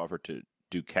 scholarship offer to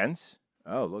Duquesne.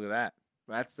 Oh, look at that.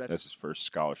 That's That's his first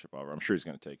scholarship offer. I'm sure he's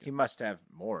going to take he it. must have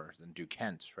more than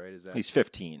Duquesne's, right? Is that? He's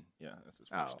 15. Yeah, that's his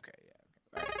first. Oh, okay.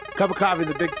 Yeah. Okay. All right. Cup of coffee in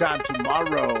the big time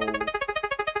tomorrow.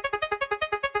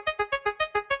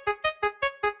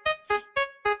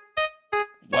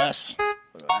 Wes,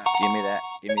 Give me that.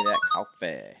 Give me that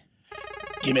coffee.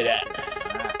 give me that.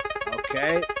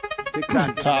 Okay.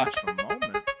 TikTok Talk. international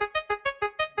moment.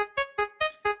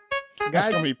 That's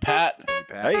going to be Pat.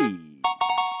 Hey,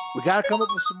 We got to come up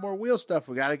with some more wheel stuff.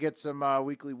 We got to get some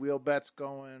weekly wheel bets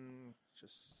going.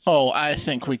 Just Oh, I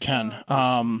think we can.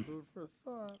 food for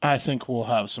thought. I think we'll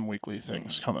have some weekly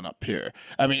things coming up here.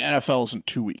 I mean, NFL is in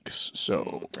 2 weeks,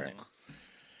 so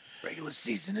Regular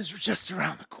season is just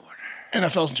around the corner.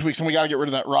 NFL's in 2 weeks, and we got to get rid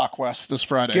of that Rock West this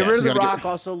Friday. Get rid of We the gotta rock.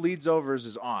 Also, leads overs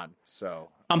is on. So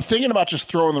I'm thinking about just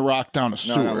throwing the Rock down a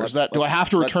sewer. Do I have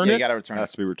to return You it? got to return has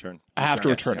it. to be returned. I have to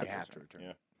Yes, return you it. you have to return.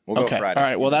 Yeah. We'll go Okay. Friday. All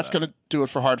right. Well, that's going to do it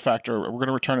for Hard Factor. We're going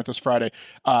to return it this Friday.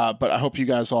 But I hope you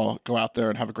guys all go out there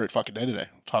and have a great fucking day today.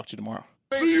 Talk to you tomorrow.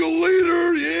 See you later.